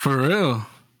 For real.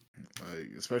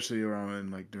 Like especially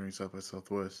around like during South by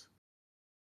Southwest.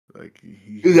 Like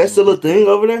Is that still a thing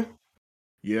over there?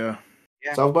 Yeah.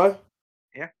 Yeah. South by?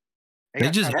 Yeah. They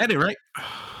just had it, right?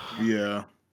 Yeah.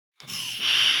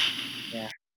 Yeah.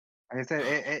 Like I said,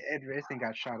 Ed Rising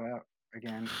got shot up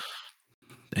again.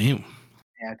 Damn.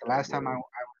 Yeah, the last time I was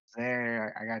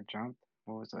there, I got jumped.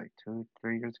 What was it, like 2-3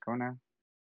 years ago now?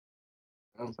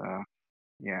 So,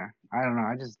 yeah, I don't know.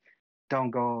 I just don't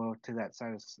go to that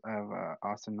side of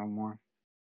Austin no more.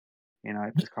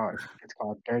 It's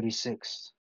called Dirty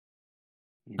Six.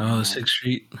 Oh, 6th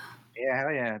Street. Yeah,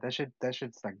 hell yeah. That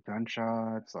shit's like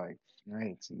gunshots, like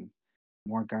snipes and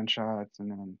more gunshots, and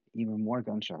then even more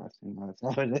gunshots. That's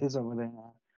all it is over there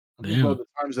now. Damn. The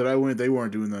times that I went, they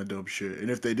weren't doing that dope shit. And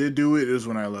if they did do it, it was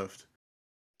when I left.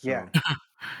 So. Yeah.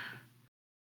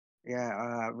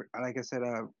 Yeah, like I said,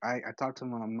 I talked to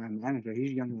my manager.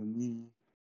 He's younger than me,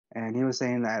 and he was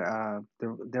saying that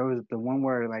there was the one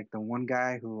where like the one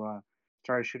guy who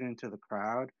started shooting into the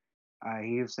crowd.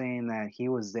 He was saying that he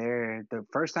was there the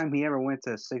first time he ever went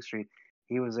to 6th Street.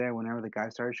 He was there whenever the guy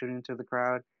started shooting into the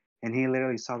crowd, and he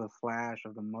literally saw the flash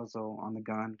of the muzzle on the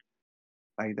gun.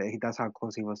 Like that's how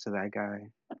close he was to that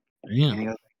guy. Damn.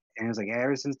 And he was like, yeah,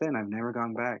 ever since then, I've never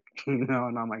gone back. And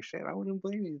I'm like, shit, I wouldn't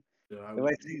blame you.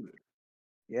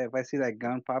 If I see that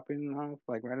gun popping off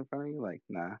like right in front of you, like,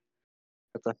 nah,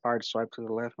 that's a hard swipe to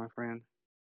the left, my friend.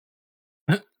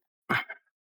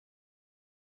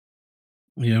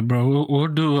 Yeah, bro. We'll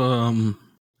do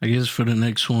I guess for the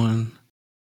next one,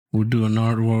 we'll do an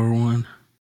Nardwar one.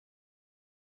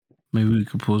 Maybe we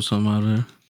could pull something out of there.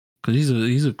 Cause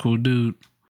he's a cool dude.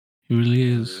 He really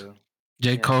is. Yeah.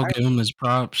 J. Cole gave him his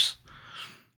props.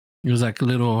 It was like a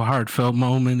little heartfelt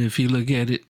moment if you look at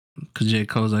it. Cause J.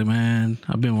 Cole's like, man,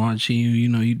 I've been watching you.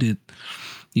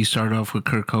 You started off with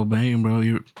Kurt Cobain, bro.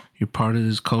 You're part of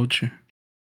this culture.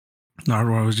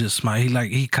 Nardwar was just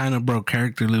smiling. He kind of broke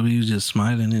character a little bit. He was just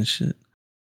smiling and shit.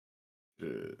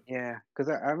 Yeah, because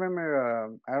I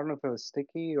remember, I don't know if it was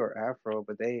Sticky or Afro,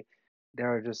 but they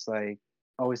were just like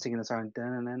always singing the song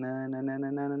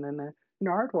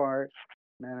Nardwar.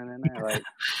 Like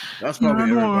that's probably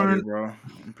everybody, bro.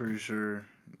 I'm pretty sure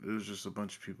it was just a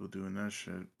bunch of people doing that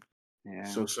shit. Yeah,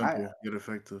 so simple yet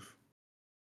effective.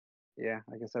 Yeah,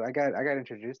 like I said, I got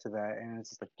introduced to that, and it's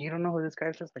just like, you don't know who this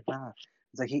guy's just like, nah.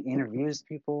 It's like he interviews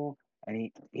people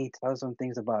and he tells them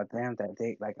things about them that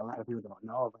they like a lot of people don't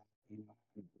know about.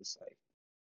 It's like,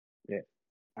 yeah.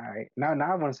 All right, now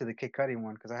I want to see the Kid Cudi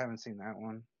one because I haven't seen that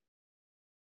one.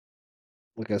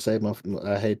 Like I say,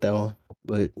 I hate that one,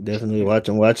 but definitely watch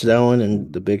that one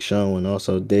and the Big Sean one.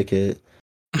 Also, dickhead.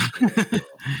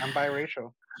 I'm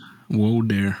biracial. Whoa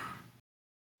there.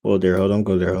 Whoa there, hold on,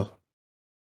 go there, hold.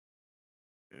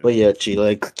 But yeah, Chi,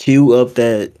 like cue up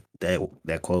that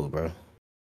quote, bro.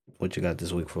 What you got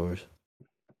this week for us?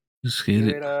 Just get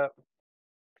it. Up.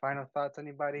 Final thoughts,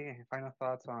 anybody? Final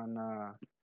thoughts on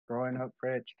growing up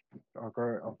rich or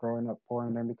growing up poor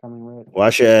and then becoming rich?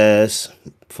 Wash your ass.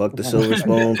 Fuck the silver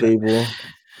spoon, people.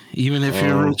 Even if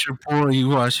you're rich or poor, you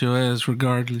wash your ass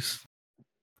regardless.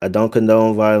 I don't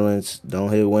condone violence.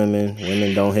 Don't hit women.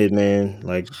 Women don't hit men.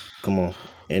 Like, come on.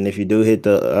 And if you do hit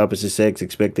the opposite sex,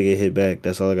 expect to get hit back.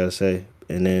 That's all I gotta say.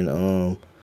 And then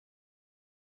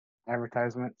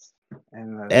Advertisements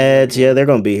and ads, yeah, they're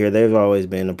gonna be here. They've always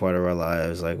been a part of our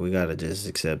lives. Like, we gotta just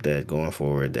accept that going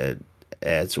forward, that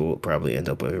ads will probably end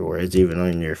up everywhere. It's even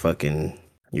on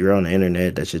you're on the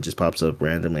internet, that shit just pops up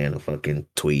randomly in a fucking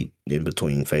tweet in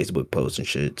between Facebook posts and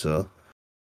shit. So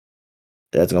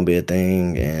that's gonna be a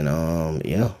thing. And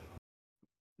yeah.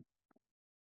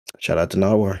 Shout out to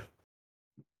Nardwar.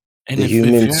 And The if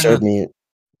human you're servient.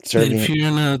 if you're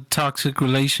in a toxic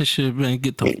relationship, man,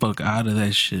 get the fuck out of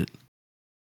that shit.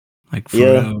 Like, for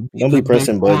Yeah, real, don't be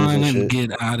pressing buttons and shit.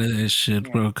 get out of that shit,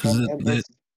 bro. Because that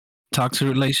toxic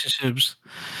relationships,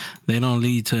 they don't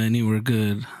lead to anywhere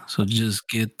good. So just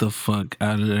get the fuck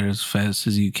out of there as fast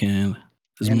as you can.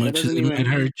 As much as it might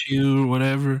hurt you or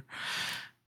whatever.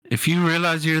 If you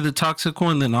realize you're the toxic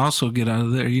one, then also get out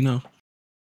of there. You know,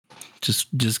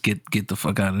 just get the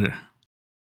fuck out of there.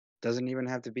 Doesn't even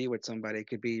have to be with somebody. It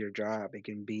could be your job. It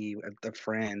can be a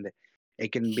friend.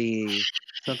 It can be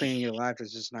something in your life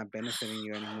that's just not benefiting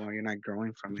you anymore. You're not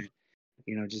growing from it.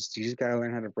 You know, you just gotta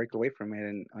learn how to break away from it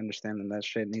and understand that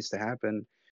shit needs to happen,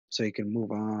 so you can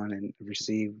move on and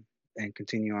receive and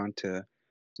continue on to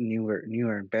newer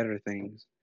and better things.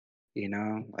 You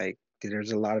know, like,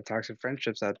 there's a lot of toxic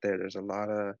friendships out there. There's a lot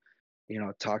of,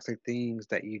 toxic things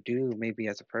that you do maybe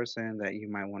as a person that you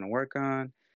might want to work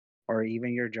on, or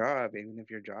even your job. Even if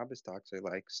your job is toxic,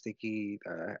 like Sticky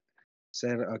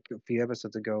said a few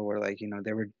episodes ago, where, like,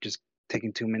 they were just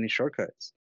taking too many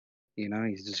shortcuts. You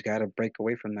just got to break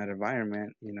away from that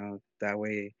environment. That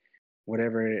way,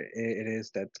 whatever it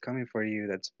is that's coming for you,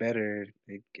 that's better.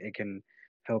 It can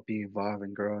help you evolve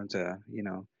and grow into,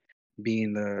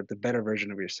 being the better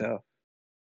version of yourself.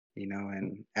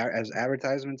 And as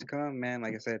advertisements come, man,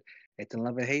 like I said, it's a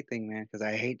love and hate thing, man. Because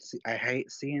I hate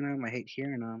seeing them, I hate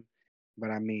hearing them.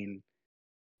 But I mean,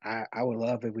 I would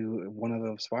love if one of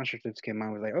those sponsorships came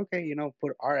out, was like, okay,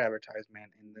 put our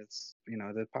advertisement in this,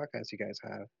 the podcast you guys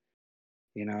have.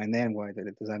 And then what?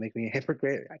 Does that make me a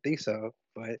hypocrite? I think so.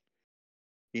 But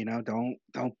don't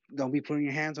be putting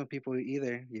your hands on people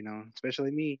either.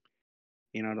 Especially me.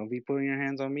 Don't be putting your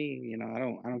hands on me. I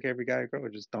don't care if you're guy or girl.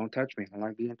 Just don't touch me. I don't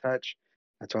like being touched.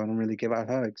 That's why I don't really give out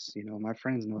hugs. My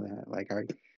friends know that. Like,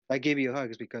 I give you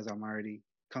hugs because I'm already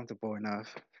comfortable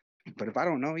enough. But if I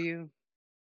don't know you,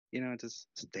 just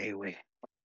stay away.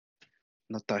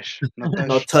 No touch. No touch.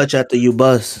 No touch after you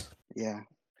bust. Yeah.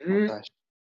 No touch.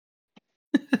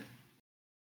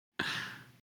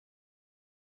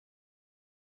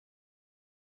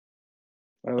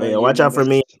 Oh, yeah, watch out for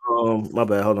me. My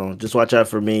bad. Hold on. Just watch out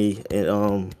for me.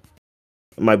 And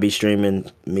it might be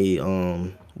streaming me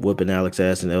whooping Alex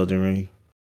ass in Elden Ring.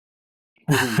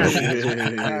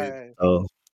 Oh,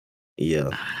 yeah.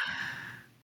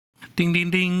 Ding ding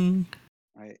ding.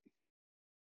 Right.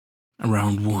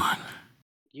 Round 1.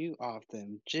 You off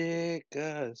them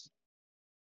jiggas.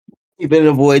 He been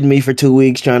avoiding me for 2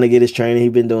 weeks trying to get his training. He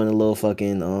been doing a little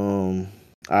fucking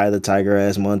Eye of the Tiger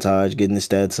ass montage, getting his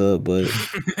stats up, but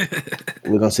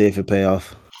we're gonna see if it pay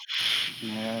off.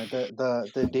 Yeah,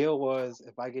 the deal was,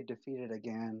 if I get defeated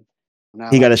again,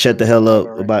 He gotta shut the hell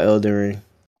up about Elden Ring.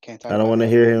 I don't want to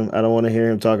hear him. I don't want to hear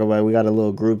him talk about it. We got a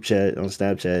little group chat on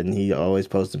Snapchat, and he always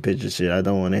posting pictures shit. I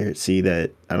don't want to see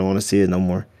that. I don't want to see it no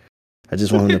more. I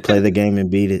just want him to play the game and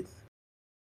beat it.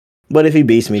 But if he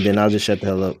beats me, then I'll just shut the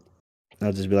hell up.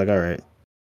 I'll just be like, all right.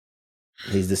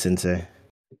 He's the sensei.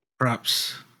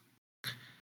 Props.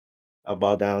 I'll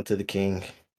bow down to the king.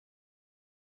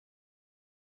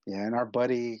 Yeah, and our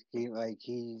buddy,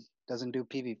 he doesn't do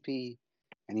PvP,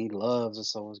 and he loves the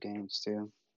Souls games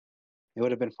too. It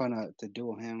would have been fun to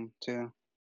duel him too.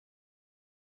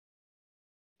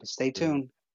 But stay tuned.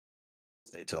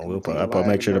 Stay tuned. I'll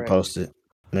make sure to post it.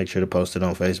 Make sure to post it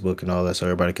on Facebook and all that so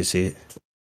everybody can see it.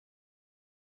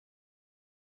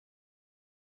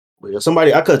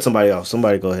 I cut somebody off.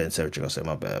 Somebody go ahead and say what you're gonna say.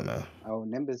 My bad, man. Oh,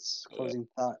 Nimbus, closing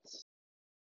thoughts.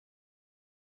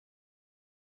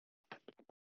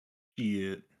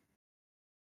 Yeah.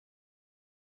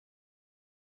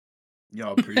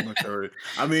 Y'all pretty much already.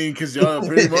 I mean, because y'all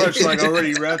pretty much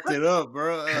already wrapped it up,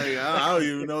 bro. Like, I don't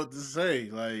even know what to say.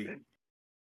 Like,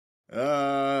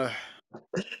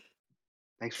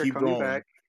 thanks for coming back.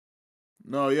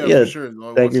 No, yeah, for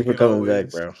sure. Thank you for coming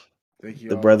back, bro. Thank you.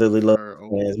 The brotherly love.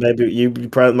 Maybe you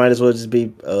probably might as well just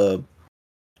be a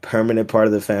permanent part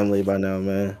of the family by now,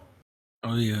 man.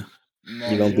 Oh yeah,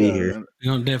 you're gonna be here.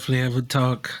 We're gonna definitely have a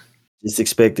talk. Just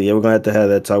expect it. Yeah, we're gonna have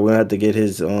that talk. We're gonna have to get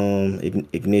his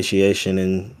initiation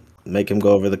and make him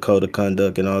go over the code of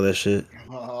conduct and all that shit.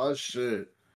 Oh shit.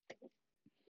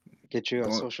 Get you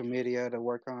a social media to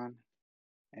work on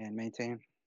and maintain.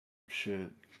 Shit.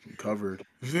 Covered.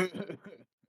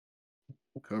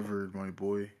 Covered, my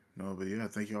boy. No, but yeah,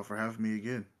 thank y'all for having me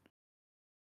again.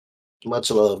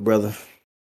 Much love, brother.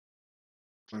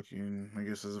 Fucking, I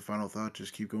guess as a final thought,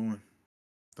 just keep going.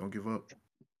 Don't give up.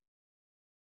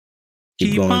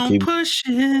 Keep going, on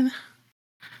pushing.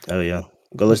 Oh yeah,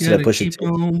 go listen to that Pusha Keep T.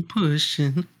 on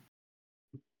pushing.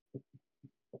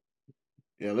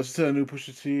 Yeah, listen to that new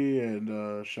Pusha T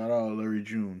and shout out Larry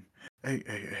June.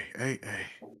 Hey.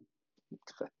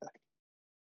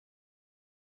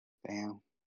 Damn.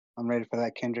 I'm ready for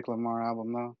that Kendrick Lamar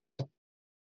album though.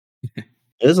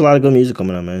 There's a lot of good music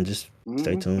coming out, man. Just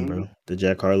stay Mhm, tuned, mhm. bro. The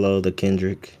Jack Harlow, the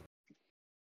Kendrick.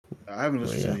 I haven't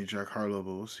listened yeah. to any Jack Harlow,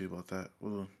 but we'll see about that.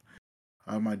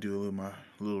 I might do my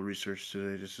little research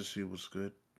today just to see what's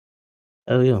good.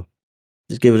 Oh yeah.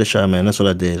 Just give it a shot, man. That's what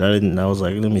I did. I was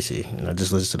like, let me see. And I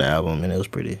just listened to the album and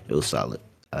it was solid.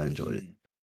 I enjoyed it.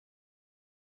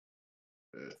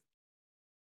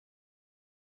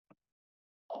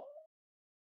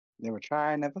 Never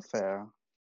try, never fail.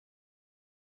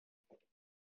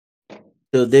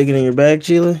 Still digging in your bag,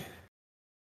 Chile?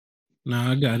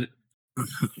 Nah, I got it.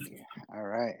 All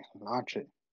right, launch it.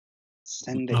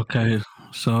 Send it. Okay,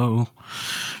 so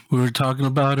we were talking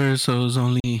about her, so it's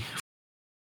only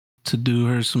to do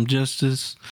her some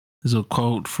justice. There's a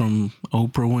quote from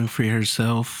Oprah Winfrey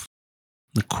herself,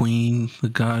 the queen, the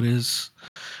goddess,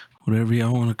 whatever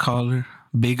y'all want to call her.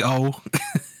 Big O.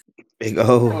 Big O.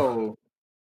 Oh,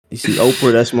 You see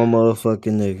Oprah, that's my motherfucking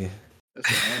nigga.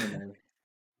 that's an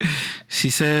anime. She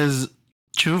says,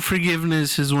 true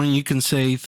forgiveness is when you can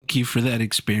say thank you for that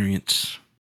experience.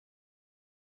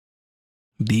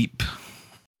 Deep.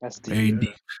 That's deep. Very Yeah.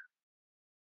 deep.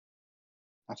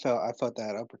 I felt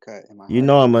that uppercut in my You heart.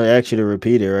 know I'm gonna ask you to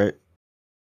repeat it,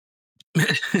 right?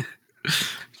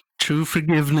 True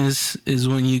forgiveness is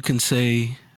when you can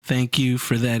say thank you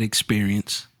for that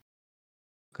experience.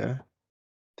 Okay.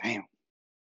 Damn.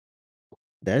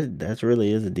 That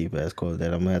really is a deep ass quote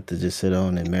that I'm gonna have to just sit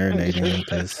on and marinate in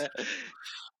because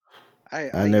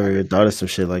I never even thought of some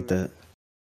shit like that.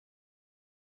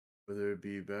 Whether it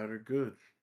be bad or good.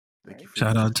 Thank you for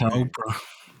Shout the out to experience.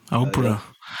 Oprah. Oprah,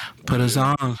 put us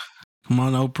on. Come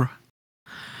on, Oprah.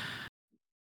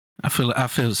 I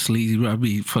feel sleazy, bro. I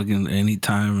be fucking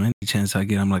anytime, any chance I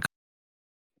get, I'm like,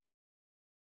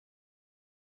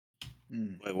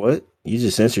 Wait, what? You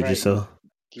just censored yourself.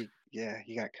 You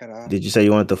got cut off. Did you say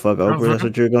you wanted to fuck Oprah? That's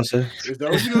what you were gonna say? Is that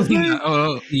what you gonna say?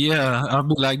 Oh yeah, I'll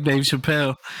be like Dave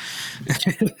Chappelle.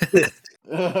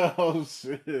 Oh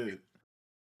shit.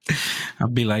 I'll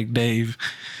be like Dave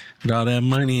with all that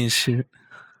money and shit.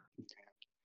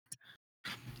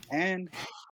 And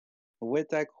with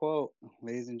that quote,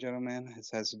 ladies and gentlemen,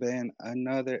 this has been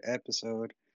another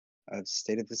episode of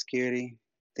State of the Security.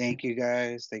 Thank you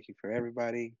guys. Thank you for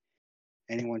everybody.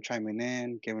 Anyone chiming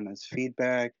in, giving us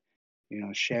feedback,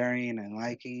 sharing and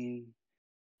liking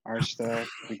our stuff.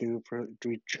 We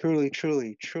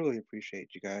truly appreciate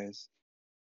you guys.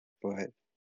 But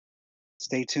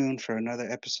stay tuned for another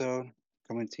episode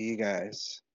coming to you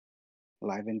guys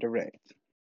live and direct.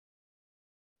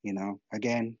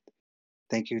 Again,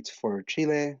 thank you for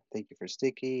Chile. Thank you for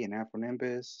Sticky and Afro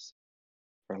Nimbus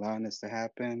for allowing this to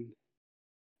happen.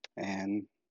 And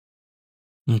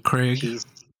Craig. Peace.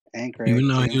 And Craig. Even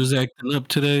though too. he was acting up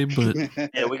today, but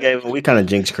yeah, we kind of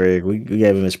jinxed Craig. We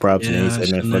gave him his props and then he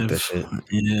said, "Man, fuck that shit."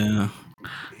 Yeah,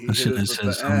 He hit us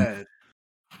with the ad.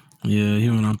 Yeah, he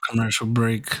went on commercial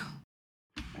break.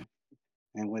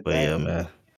 And with But that, yeah, man.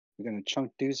 we're gonna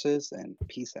chunk deuces and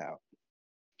peace out.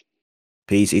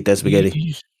 Peace. Eat that spaghetti.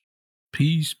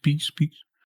 Peace. Peace.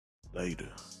 Later.